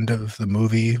the end of the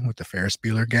movie with the Ferris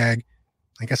Bueller gag.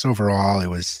 I guess overall it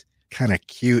was kind of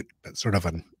cute, but sort of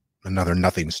another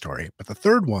nothing story. But the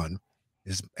third one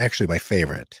is actually my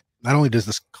favorite. Not only does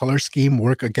this color scheme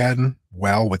work again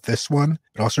well with this one,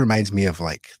 it also reminds me of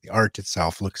like the art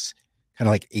itself looks kind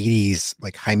of like 80s,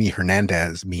 like Jaime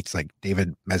Hernandez meets like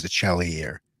David Mazzucchelli,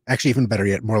 or actually even better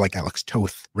yet, more like Alex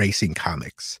Toth racing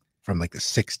comics from like the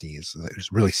 60s.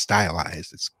 It's really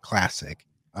stylized. It's classic.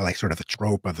 I like sort of the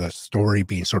trope of the story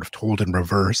being sort of told in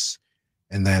reverse,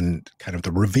 and then kind of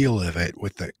the reveal of it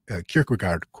with the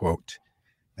Kierkegaard quote,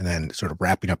 and then sort of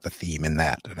wrapping up the theme in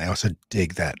that. And I also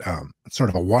dig that it's sort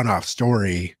of a one-off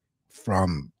story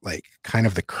from like kind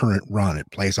of the current run.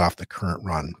 It plays off the current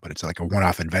run, but it's like a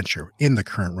one-off adventure in the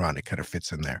current run. It kind of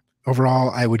fits in there.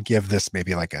 Overall, I would give this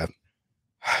maybe like I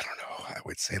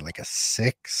would say like a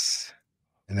 6.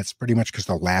 And that's pretty much because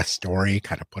the last story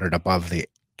kind of put it above the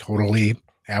totally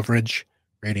average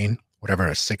rating, whatever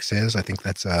a 6 is. I think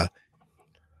that's a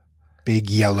big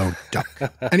yellow duck.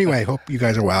 Anyway, hope you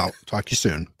guys are well. Talk to you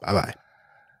soon. Bye-bye.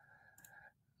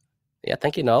 Yeah,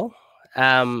 thank you, Noel.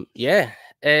 I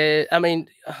mean,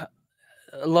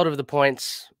 a lot of the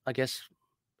points, I guess,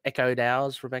 echoed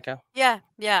ours, Rebecca. Yeah.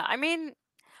 I mean,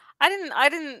 I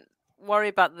didn't worry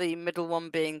about the middle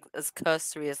one being as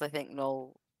cursory as I think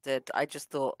Noel did. I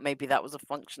just thought maybe that was a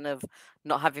function of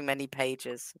not having many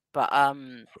pages. But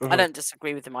I don't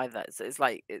disagree with him either. It's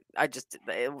like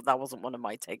that wasn't one of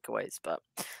my takeaways, but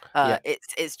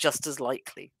it's just as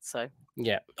likely. So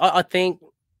yeah, I think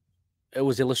it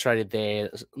was illustrated there,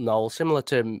 Noel, similar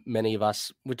to many of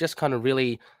us. We're just kind of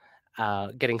really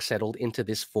getting settled into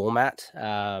this format.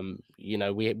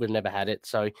 We've never had it,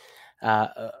 so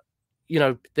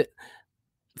the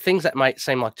things that might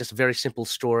seem like just a very simple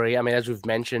story. I mean, as we've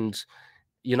mentioned,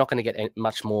 you're not going to get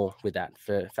much more with that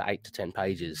for 8 to 10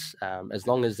 pages. As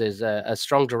long as there's a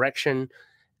strong direction,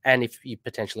 and if you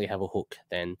potentially have a hook,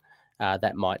 then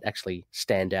that might actually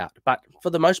stand out. But for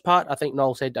the most part, I think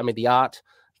Noel said, I mean, the art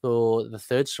for the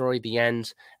third story, the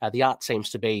end, the art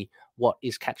seems to be what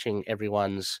is catching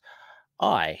everyone's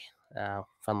eye,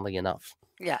 funnily enough.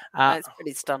 Yeah, it's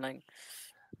pretty stunning.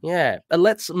 Yeah,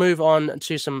 let's move on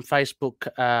to some Facebook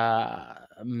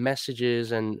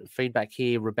messages and feedback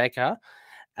here, Rebecca.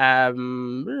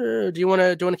 Do you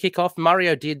want to kick off?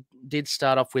 Mario did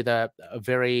start off with a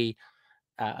very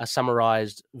a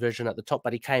summarized version at the top,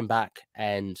 but he came back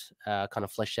and kind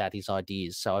of fleshed out his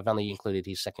ideas. So I've only included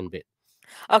his second bit.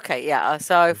 Okay, yeah.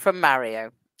 So from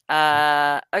Mario,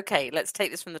 Okay, let's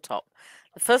take this from the top.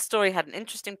 The first story had an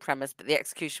interesting premise, but the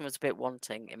execution was a bit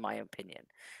wanting, in my opinion.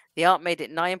 The art made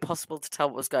it nigh impossible to tell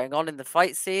what was going on in the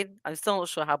fight scene. I'm still not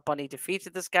sure how Bunny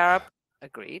defeated the Scarab.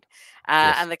 Agreed.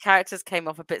 Yes. And the characters came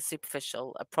off a bit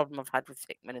superficial, a problem I've had with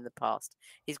Hickman in the past.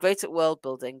 He's great at world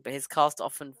building, but his cast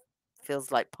often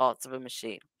feels like parts of a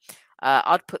machine.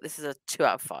 I'd put this as a 2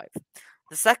 out of 5.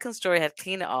 The second story had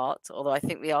cleaner art, although I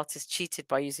think the artist cheated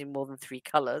by using more than 3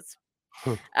 colours.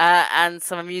 And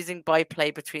some amusing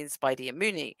byplay between Spidey and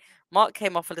Mooney. Mark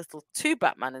came off a little too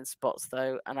Batman in spots,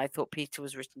 though, and I thought Peter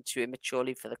was written too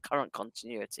immaturely for the current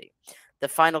continuity. The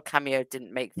final cameo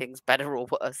didn't make things better or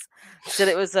worse. Still,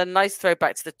 it was a nice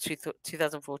throwback to the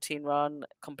 2014 run,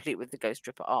 complete with the Ghost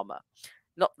Ripper armor.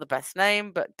 Not the best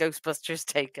name, but Ghostbusters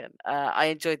taken. I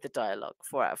enjoyed the dialogue,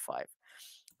 4 out of 5.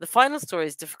 The final story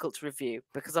is difficult to review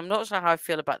because I'm not sure how I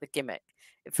feel about the gimmick.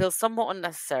 It feels somewhat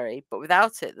unnecessary, but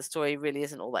without it, the story really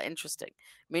isn't all that interesting.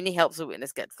 Mooney helps a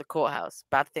witness get to the courthouse.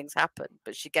 Bad things happen,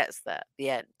 but she gets there.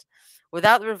 The end.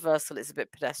 Without the reversal, it's a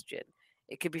bit pedestrian.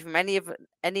 It could be from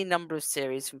any number of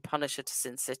series, from Punisher to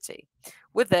Sin City.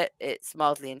 With it, it's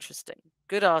mildly interesting.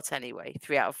 Good art anyway,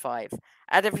 3 out of 5.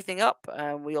 Add everything up,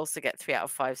 and we also get 3 out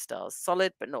of 5 stars.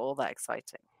 Solid, but not all that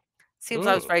exciting. Seems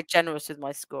I was very generous with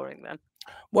my scoring then.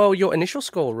 Well, your initial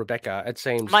score, Rebecca, it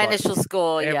seems My like initial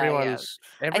score, everyone's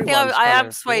I think I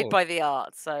am swayed by the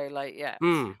art, so like, yeah.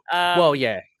 Well,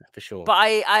 yeah, for sure. But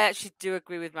I actually do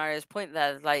agree with Mario's point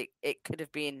there. Like, it could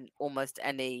have been almost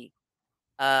any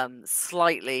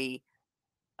slightly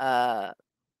there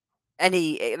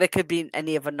could be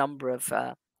any of a number of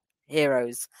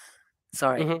heroes.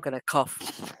 Sorry, I'm gonna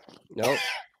cough. No,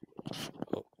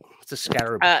 it's a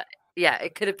scarab. Yeah,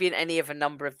 it could have been any of a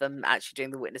number of them actually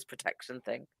doing the witness protection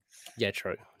thing. Yeah,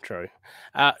 true.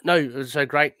 No, so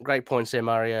great points there,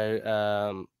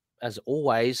 Mario. As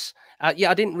always.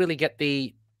 Yeah, I didn't really get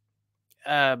the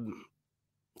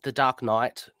Dark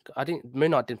Knight.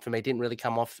 Moon Knight for me didn't really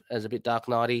come off as a bit Dark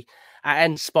Knighty.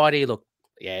 And Spidey, look,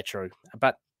 yeah, true.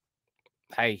 But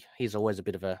hey, he's always a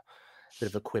bit of a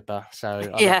quipper, so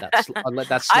I'll let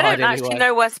that slide. I don't anyway. actually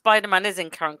know where Spider-Man is in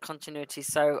current continuity,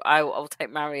 so I'll take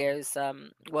Mario's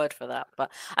word for that. But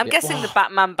I'm guessing the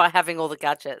Batman by having all the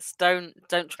gadgets. Don't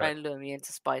try and lure me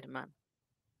into Spider-Man.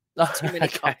 Too many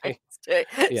copies.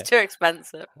 It's too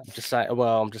expensive. I'm just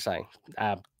saying.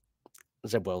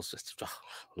 Zeb Wells, just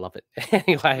love it.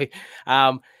 Anyway,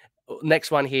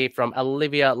 next one here from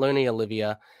Looney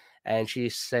Olivia, and she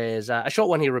says a short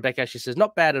one here, Rebecca. She says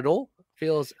not bad at all.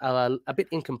 Feels a bit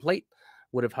incomplete.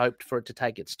 Would have hoped for it to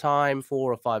take its time,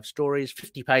 4 or 5 stories,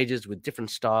 50 pages with different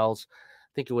styles.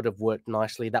 I think it would have worked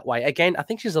nicely that way. Again, I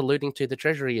think she's alluding to the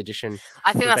Treasury edition.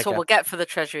 I think that's what we'll get for the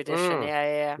Treasury edition.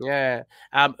 Yeah.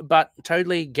 But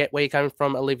totally get where you're coming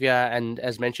from, Olivia. And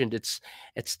as mentioned, it's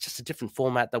just a different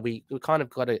format that we kind of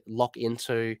got to lock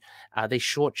into. These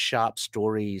short, sharp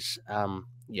stories. I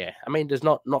mean, there's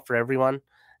not for everyone.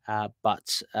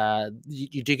 But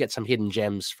you do get some hidden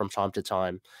gems from time to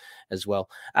time as well.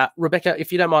 Rebecca,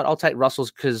 if you don't mind, I'll take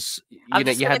Russell's because you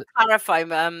had to clarify.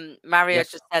 Mario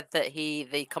just said that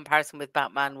the comparison with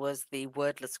Batman was the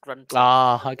wordless grunting.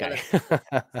 Okay.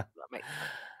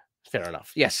 Fair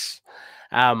enough. Yes.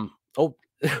 Or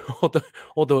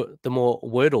the more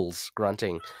Wordles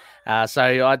grunting.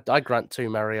 So I grunt too,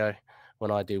 Mario,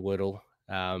 when I do Wordle.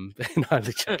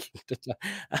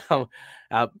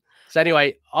 So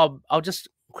anyway, I'll just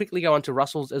quickly go on to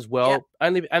Russell's as well.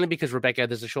 Only because Rebecca,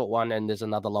 there's a short one and there's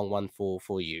another long one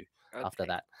for you after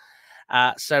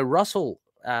that. So Russell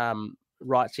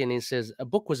writes in and says a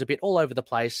book was a bit all over the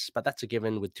place, but that's a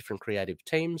given with different creative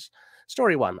teams.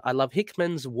 Story 1. I love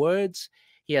Hickman's words.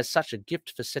 He has such a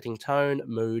gift for setting tone,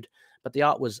 mood, but the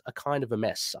art was a kind of a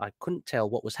mess. I couldn't tell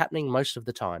what was happening most of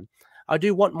the time. I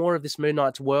do want more of this Moon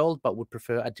Knight's world, but would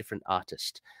prefer a different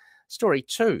artist. Story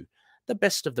 2. The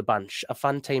best of the bunch, a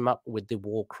fun team up with the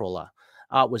Warcrawler.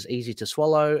 Art was easy to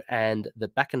swallow, and the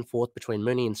back and forth between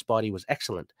Mooney and Spidey was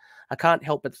excellent. I can't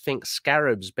help but think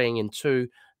Scarabs being in 2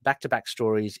 back-to-back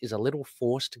stories is a little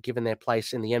forced given their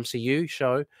place in the MCU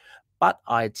show, but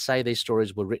I'd say these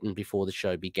stories were written before the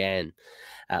show began.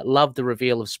 Loved the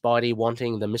reveal of Spidey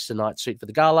wanting the Mr. Knight suit for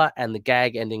the gala, and the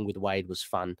gag ending with Wade was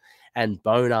fun. And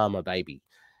Bone Armor, baby.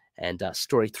 And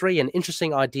story 3, an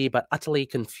interesting idea, but utterly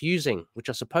confusing, which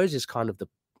I suppose is kind of the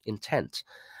intent.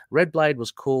 Red Blade was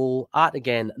cool. Art,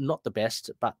 again, not the best,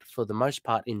 but for the most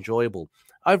part, enjoyable.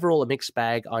 Overall, a mixed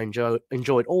bag. I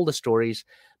enjoyed all the stories,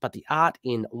 but the art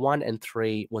in 1 and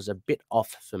 3 was a bit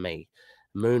off for me.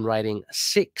 Moon rating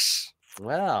 6.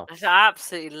 Wow. I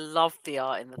absolutely loved the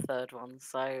art in the 3rd one.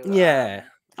 So yeah.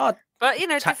 But,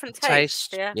 different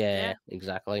taste. Yeah,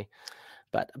 exactly.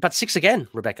 But 6 again,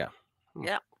 Rebecca.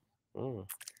 Yeah. Mm.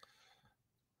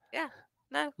 Yeah.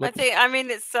 No, Look- I mean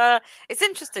it's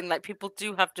interesting. Like people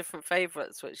do have different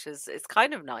favorites, which is it's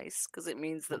kind of nice because it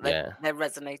means that they're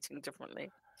resonating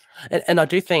differently. And I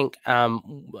do think,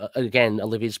 again,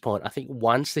 Olivia's point, I think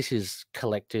once this is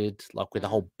collected, like with a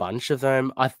whole bunch of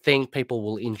them, I think people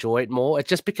will enjoy it more. It's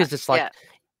just because it's like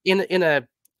in a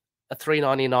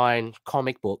 $3.99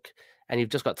 comic book, and you've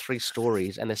just got 3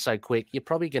 stories, and they're so quick, you're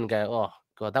probably going to go, "Oh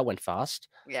God, that went fast."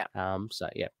 Yeah. So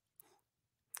yeah.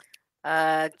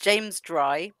 James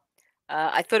Dry.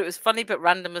 I thought it was funny but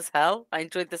random as hell. I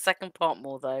enjoyed the second part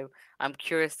more though. I'm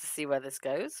curious to see where this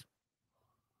goes.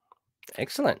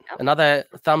 Excellent. Yep. Another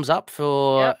thumbs up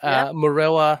for Yep.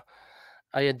 Murewa,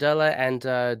 Ayodele, and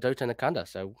Dotun Akanda.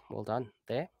 So well done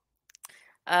there.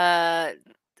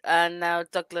 And now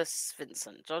Douglas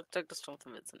Vincent. Douglas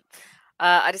Jonathan Vincent.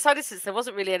 I decided since there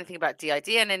wasn't really anything about DID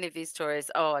in any of these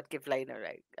stories, I'd give Lena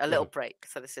a little break.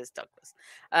 So this is Douglas.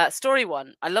 Story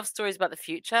 1. I love stories about the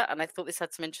future, and I thought this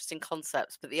had some interesting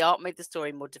concepts, but the art made the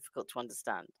story more difficult to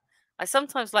understand. I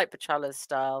sometimes like Bachalo's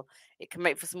style. It can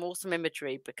make for some awesome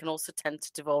imagery, but can also tend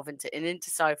to devolve into an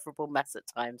indecipherable mess at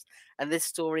times. And this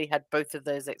story had both of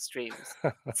those extremes.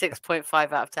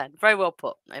 6.5 out of 10. Very well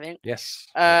put, I think. Yes.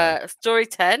 Story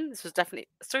 10. This was definitely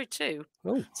story 2.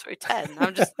 Ooh. Story 10.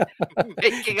 I'm just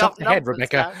making up ahead, numbers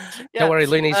Rebecca. now. Don't worry,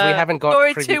 Loonies. We haven't got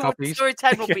story preview 2. copies. Story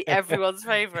 10 will be everyone's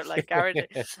favorite, like Gary.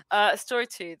 Story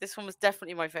 2. This one was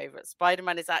definitely my favorite.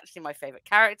 Spider-Man is actually my favorite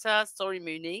character. Sorry,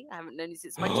 Mooney. I haven't known you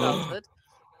since my childhood.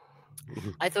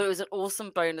 I thought it was an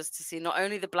awesome bonus to see not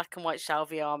only the black and white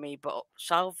Shalvey army, but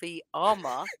Shalvey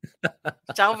armor.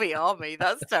 Shalvey army,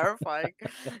 that's terrifying.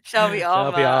 Shalvey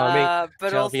armor,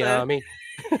 but Shalvey army.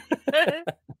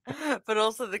 but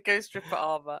also the Ghost Ripper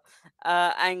armor.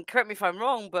 And correct me if I'm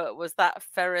wrong, but was that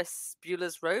Ferris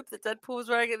Bueller's robe that Deadpool was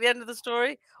wearing at the end of the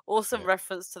story? Awesome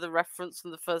reference to the reference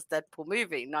from the first Deadpool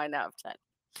movie. 9 out of 10.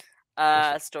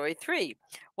 Story 3.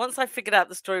 Once I figured out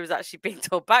the story was actually being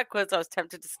told backwards, I was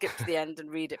tempted to skip to the end and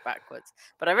read it backwards.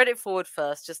 But I read it forward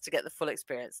first just to get the full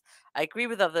experience. I agree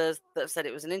with others that have said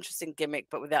it was an interesting gimmick,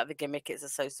 but without the gimmick, it's a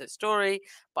so-so story.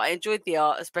 But I enjoyed the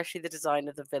art, especially the design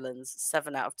of the villains.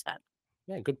 7 out of 10.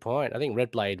 Yeah, good point. I think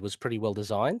Red Blade was pretty well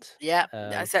designed. Yeah,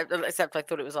 except I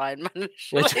thought it was Iron Man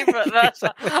initially, but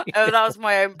that was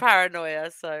my own paranoia.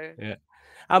 So yeah.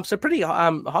 So pretty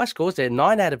high scores there.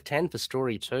 9 out of 10 for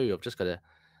story 2. I've just got to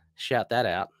shout that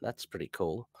out. That's pretty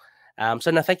cool.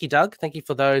 So no, thank you, Doug. Thank you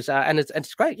for those. And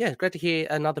it's great. Yeah, great to hear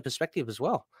another perspective as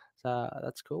well. So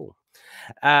that's cool.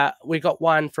 We got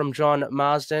one from John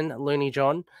Marsden, Looney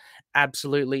John.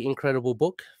 Absolutely incredible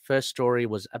book. First story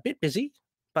was a bit busy,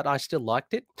 but I still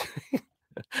liked it.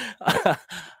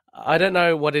 I don't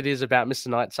know what it is about Mr.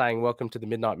 Knight saying, "Welcome to the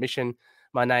Midnight Mission.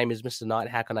 My name is Mr. Knight.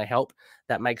 How can I help?"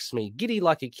 That makes me giddy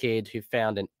like a kid who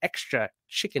found an extra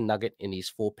chicken nugget in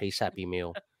his 4-piece Happy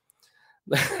Meal.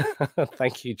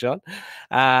 Thank you, John.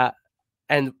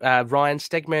 And Ryan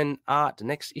Stegman, art,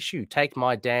 next issue. Take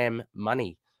my damn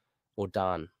money. Or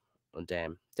darn. Or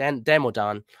damn. Damn or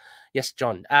darn. Yes,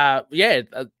 John.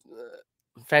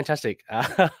 Fantastic.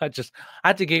 I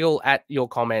had to giggle at your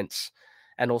comments,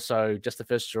 and also just the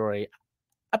first story.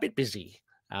 A bit busy.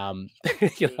 A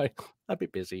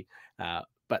bit busy,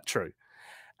 but true.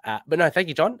 But no, thank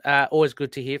you, John. Always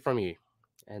good to hear from you.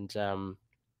 And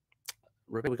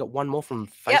Rebecca, we got one more from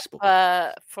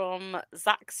Facebook. From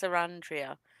Zach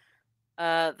Sarandria.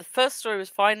 The first story was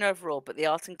fine overall, but the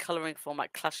art and colouring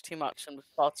format clashed too much and was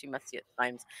far too messy at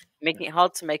times, making it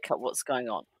hard to make out what's going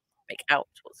on.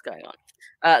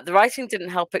 The writing didn't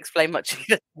help explain much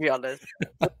either, to be honest.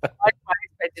 I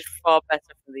expected far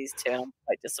better from these two, and I'm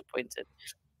quite disappointed.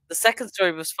 The second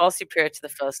story was far superior to the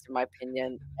first, in my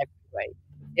opinion, every way.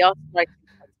 The art and writing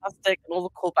was fantastic, and all the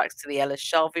callbacks to the Ellis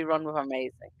Shalvey run were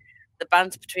amazing. The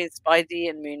banter between Spidey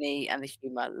and Mooney and the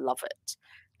humour, love it.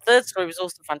 Third story was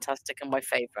also fantastic and my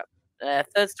favourite.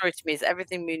 Third story to me is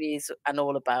everything Mooney is and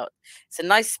all about. It's a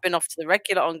nice spin-off to the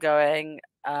regular ongoing.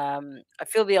 I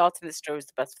feel the art in this story is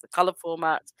the best for the colour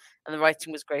format, and the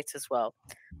writing was great as well.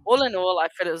 All in all, I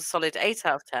feel it was a solid 8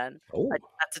 out of 10. Ooh. I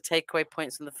had to take away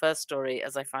points from the first story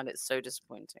as I found it so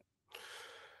disappointing.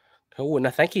 Cool.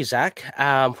 No, thank you, Zach.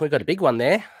 We've got a big one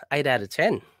there. 8 out of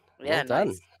 10. Yeah, well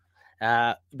done.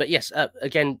 Nice. But yes,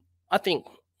 again, I think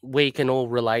we can all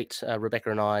relate, Rebecca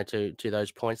and I, to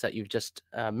those points that you've just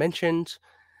mentioned.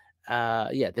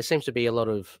 There seems to be a lot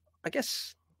of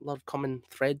common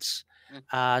threads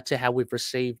to how we've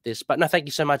received this. But no, thank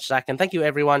you so much, Zach, and thank you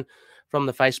everyone from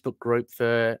the Facebook group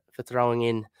for throwing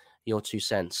in your 2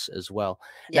 cents as well.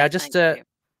 Yeah, now, just to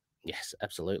yes,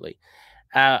 absolutely.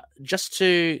 Just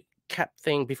to cap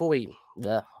thing before we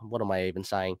what am I even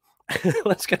saying?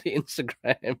 Let's go to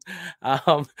Instagram.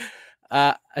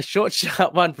 A short,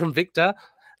 sharp one from Victor,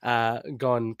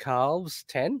 gone Carls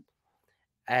 10.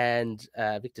 And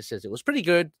Victor says it was pretty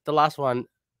good. The last one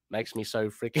makes me so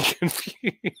freaking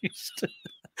confused.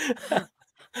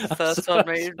 The first one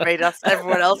made us,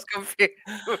 everyone else confused.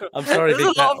 I'm sorry, There's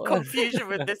Victor. a lot of confusion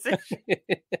with this issue.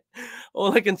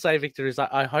 All I can say, Victor, is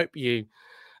I hope you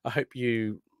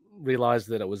realized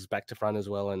that it was back to front as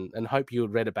well, and hope you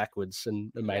had read it backwards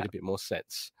and it made a bit more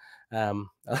sense.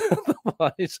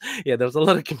 Otherwise, yeah, there was a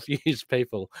lot of confused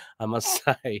people, I must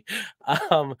say.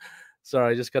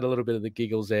 Sorry, I just got a little bit of the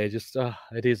giggles there. Just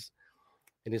it is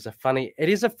a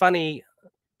funny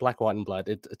Black, White, and Blood.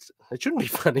 It shouldn't be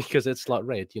funny because it's like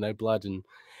red, blood, and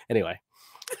anyway.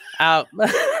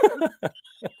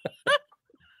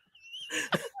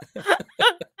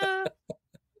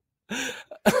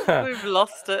 We've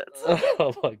lost it.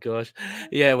 Oh my gosh.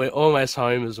 Yeah, we're almost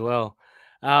home as well.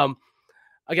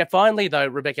 Okay, finally though,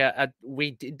 Rebecca,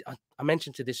 I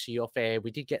mentioned to this to you off air, we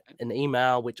did get an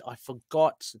email which I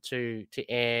forgot to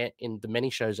air in the many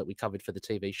shows that we covered for the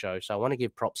TV show. So I want to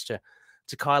give props to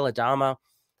Kyla Dharma.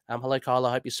 Hello, Kyla.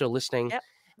 I hope you're still listening. Yep.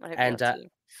 I hope and you are too.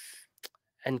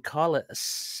 And Kyla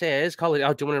says, do you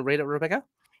want to read it, Rebecca?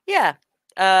 Yeah.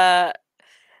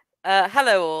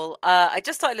 Hello all. I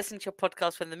just started listening to your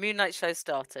podcast when the Moon Knight show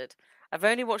started. I've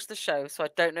only watched the show, so I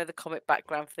don't know the comic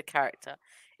background for the character.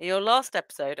 In your last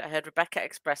episode, I heard Rebecca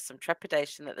express some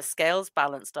trepidation that the scales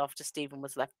balanced after Stephen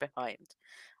was left behind.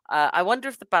 I wonder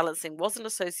if the balancing wasn't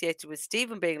associated with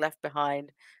Stephen being left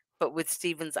behind, but with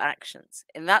Stephen's actions.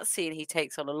 In that scene, he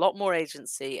takes on a lot more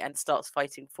agency and starts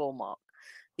fighting for Mark.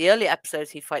 The early episodes,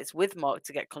 he fights with Mark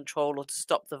to get control or to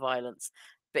stop the violence.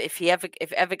 But if it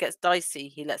ever gets dicey,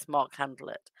 he lets Mark handle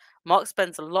it. Mark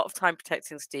spends a lot of time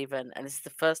protecting Stephen, and this is the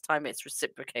first time it's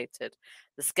reciprocated.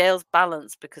 The scales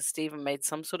balance because Stephen made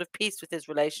some sort of peace with his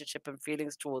relationship and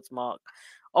feelings towards Mark.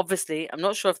 Obviously, I'm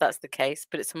not sure if that's the case,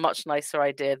 but it's a much nicer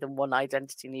idea than one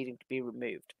identity needing to be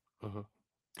removed. Mm-hmm.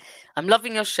 I'm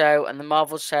loving your show and the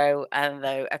Marvel show, and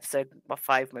though episode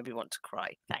 5 made me want to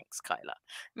cry. Thanks, Kyla.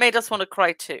 Made us want to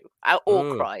cry too,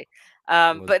 or cry.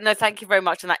 But no, thank you very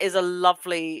much. And that is a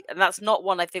lovely, and that's not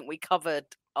one I think we covered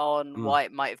on why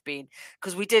it might have been,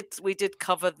 because we did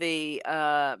cover the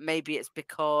maybe it's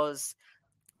because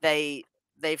there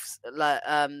is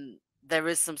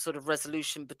some sort of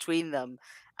resolution between them,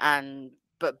 and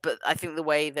but I think the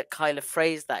way that Kyla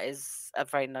phrased that is a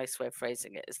very nice way of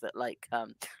phrasing it, is that like not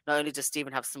only does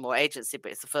Stephen have some more agency,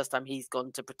 but it's the first time he's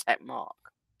gone to protect Mark.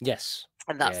 Yes.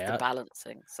 And that's the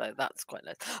balancing. So that's quite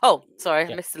nice. Oh,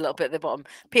 sorry, I missed a little bit at the bottom.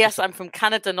 P.S. I'm from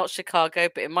Canada, not Chicago,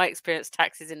 but in my experience,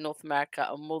 taxis in North America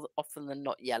are more often than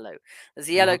not yellow. There's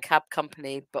a yellow cab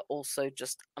company, but also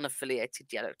just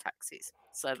unaffiliated yellow taxis.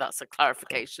 So that's a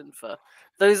clarification for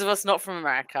those of us not from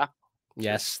America.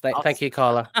 Yes, thank you,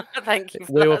 Kyla. Thank you.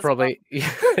 We were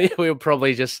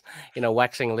probably just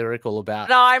waxing lyrical about.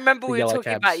 No, I remember we were talking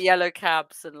cabs. about yellow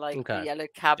cabs and like the yellow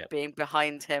cab being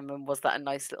behind him, and was that a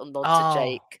nice little nod to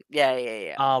Jake?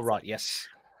 Yeah. Oh right, yes.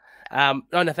 No,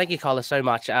 thank you, Kyla, so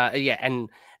much. And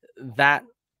that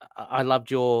I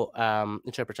loved your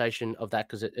interpretation of that,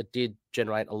 because it did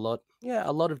generate a lot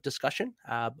of discussion.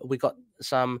 We got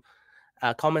some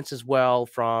comments as well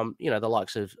from the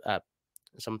likes of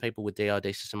some people with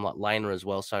DID system like Lena as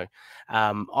well. So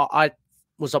I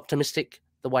was optimistic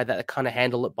the way that they kind of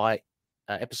handled it by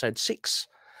episode 6.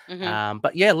 Mm-hmm.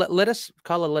 But yeah,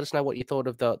 Kyla, let us know what you thought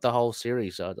of the whole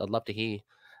series. I'd love to hear.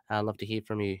 I'd love to hear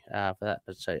from you for that.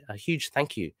 But so a huge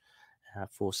thank you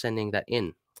for sending that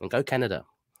in, and go Canada.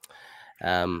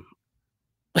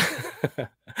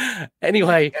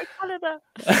 Anyway, Go Canada.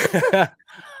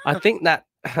 I think that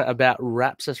about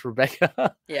wraps us,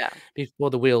 Rebecca. Yeah. Before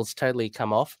the wheels totally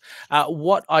come off.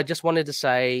 What I just wanted to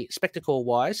say, spectacle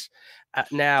wise,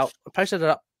 now I posted it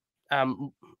up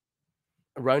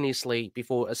erroneously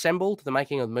before Assembled, the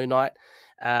making of Moon Knight.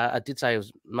 I did say it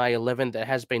was May 11th. It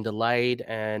has been delayed,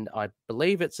 and I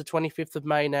believe it's the 25th of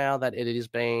May now that it is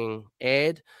being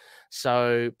aired.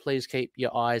 So please keep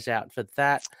your eyes out for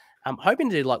that. I'm hoping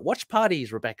to do like watch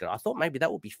parties, Rebecca. I thought maybe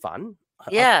that would be fun.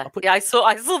 Yeah, I saw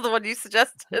the one you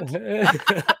suggested.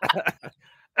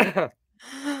 I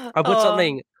put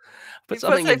something. Put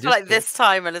something in like this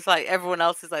time, and it's like everyone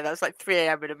else is like that. It's like 3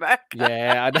 a.m. in America.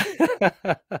 Yeah,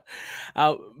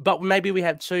 but maybe we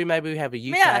have 2. Maybe we have a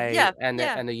UK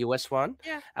and a US one.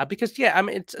 Yeah, because I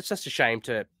mean it's just a shame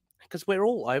because we're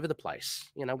all over the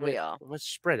place. We're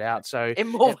spread out. So in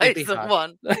more ways than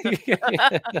one.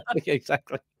 Yeah,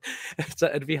 exactly. So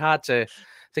it'd be hard to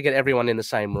get everyone in the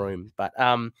same room. But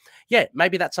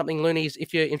maybe that's something, Loonies,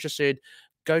 if you're interested,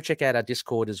 go check out our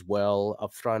Discord as well.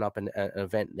 I've thrown up an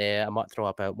event there. I might throw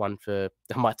up a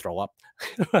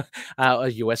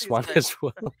US one as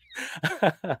well.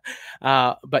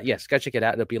 But yes, go check it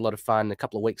out. It'll be a lot of fun in a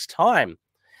couple of weeks' time.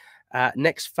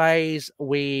 Next phase,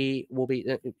 we will be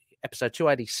episode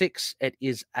 286. It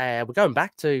is we're going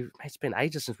back to, it's been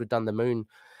ages since we've done the moon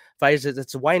phase.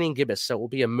 It's a waning gibbous, so it will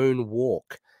be a moon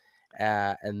walk.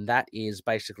 And that is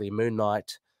basically Moon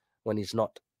Knight when he's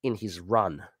not in his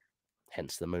run.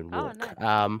 Hence the moon walk.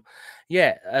 Oh,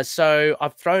 nice. So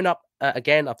I've thrown up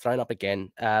again a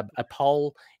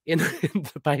poll in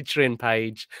the Patreon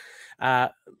page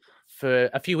for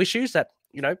a few issues that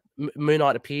Moon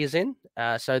Knight appears in.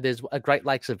 So there's a Great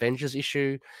Lakes Avengers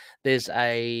issue. There's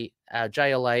a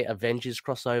JLA Avengers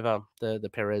crossover, the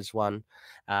Perez one.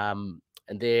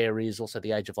 And there is also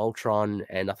the Age of Ultron,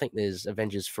 and I think there's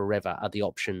Avengers Forever are the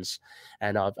options.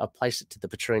 And I've placed it to the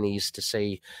Patrinis to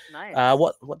see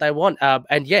what they want.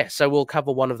 So we'll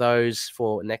cover one of those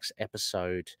for next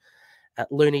episode.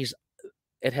 Loonies,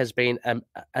 it has been an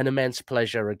immense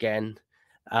pleasure again.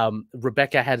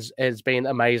 Rebecca has been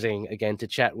amazing again to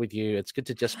chat with you. It's good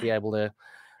to just be able to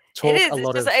talk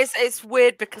it's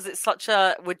weird because it's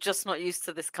we're just not used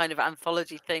to this kind of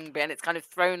anthology thing, and it's kind of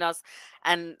thrown us.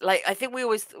 And like, I think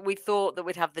we thought that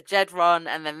we'd have the Jed run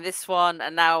and then this one,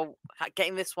 and now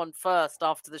getting this one first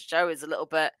after the show is a little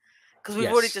bit, because we've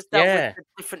already just dealt with the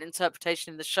different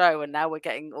interpretation in the show, and now we're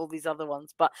getting all these other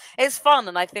ones. But it's fun,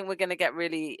 and I think we're going to get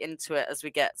really into it as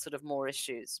we get sort of more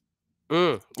issues.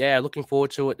 Looking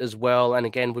forward to it as well. And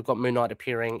again, we've got Moon Knight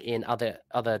appearing in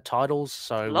other titles,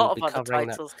 so a lot of other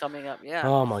titles coming up. Yeah.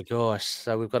 Oh my gosh!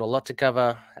 So we've got a lot to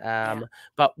cover.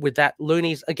 But with that,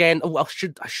 Loonies again. I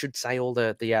should say all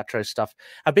the outro stuff.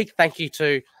 A big thank you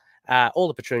to all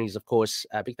the Patrinis, of course.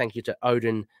 A big thank you to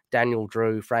Odin, Daniel,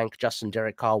 Drew, Frank, Justin,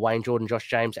 Derek, Kyle, Wayne, Jordan, Josh,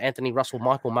 James, Anthony, Russell,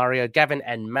 Michael, Mario, Gavin,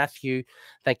 and Matthew.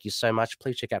 Thank you so much.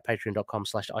 Please check out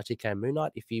patreon.com/ITK Moon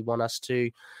Knight if you want us to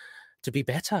be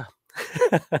better.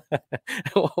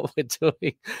 What we're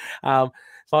doing.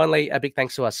 Finally, a big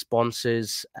thanks to our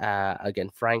sponsors. Again,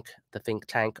 Frank, the Think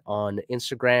Tank on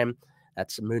Instagram.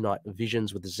 That's Moon Knight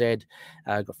Visions with a Z.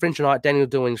 Got Fringe Night, Daniel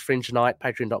Doing's Fringe Night,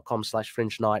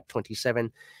 patreon.com/Fringe Night 27.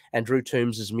 And Drew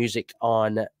Toombs' music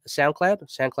on SoundCloud,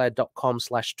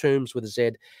 soundcloud.com/Toombs with a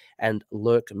Z. And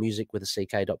Lurk Music with a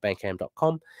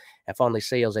CK.bandcamp.com. And finally,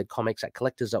 CLZ Comics at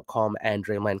collectors.com and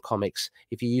Dreamland Comics.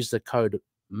 If you use the code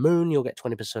Moon, you'll get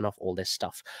 20% off all their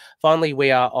stuff. Finally,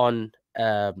 we are on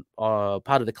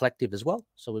part of the collective as well,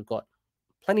 so we've got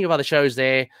plenty of other shows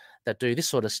there that do this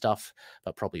sort of stuff,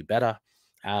 but probably better.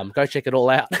 Go check it all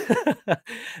out.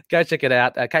 Go check it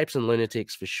out. Capes and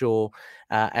Lunatics for sure,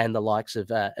 and the likes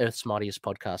of Earth's Mightiest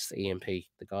Podcast, the EMP,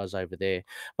 the guys over there.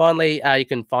 Finally, you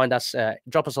can find us,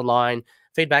 drop us a line,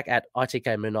 feedback at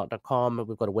itkmoonnight.com.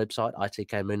 We've got a website,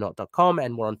 itkmoonnight.com,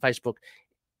 and we're on Facebook,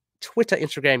 Twitter,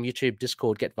 Instagram, YouTube,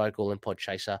 Discord, Get Vocal, and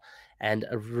Podchaser. And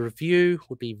a review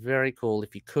would be very cool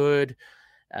if you could.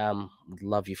 Would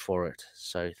love you for it.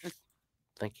 So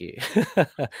thank you.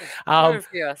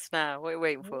 Review us now. What are you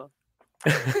waiting for?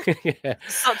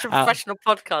 Such a professional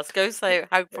podcast. Go say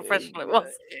how professional it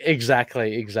was.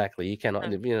 Exactly. You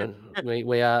cannot,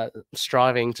 we are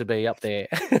striving to be up there.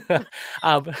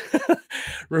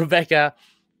 Rebecca,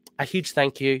 a huge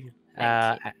thank you.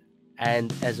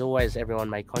 And as always, everyone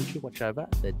may Khonshu watch over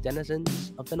the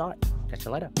denizens of the night. Catch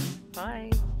you later. Bye.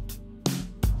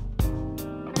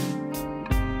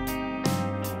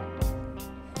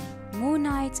 Moon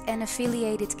Knight and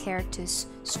affiliated characters,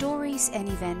 stories and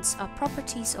events are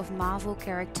properties of Marvel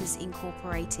Characters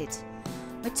Incorporated.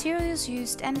 Materials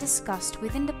used and discussed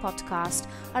within the podcast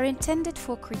are intended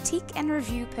for critique and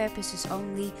review purposes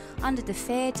only under the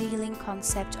fair dealing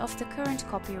concept of the current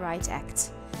Copyright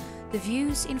Act. The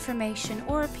views, information,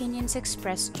 or opinions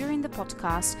expressed during the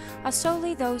podcast are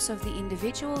solely those of the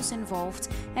individuals involved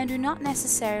and do not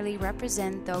necessarily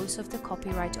represent those of the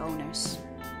copyright owners.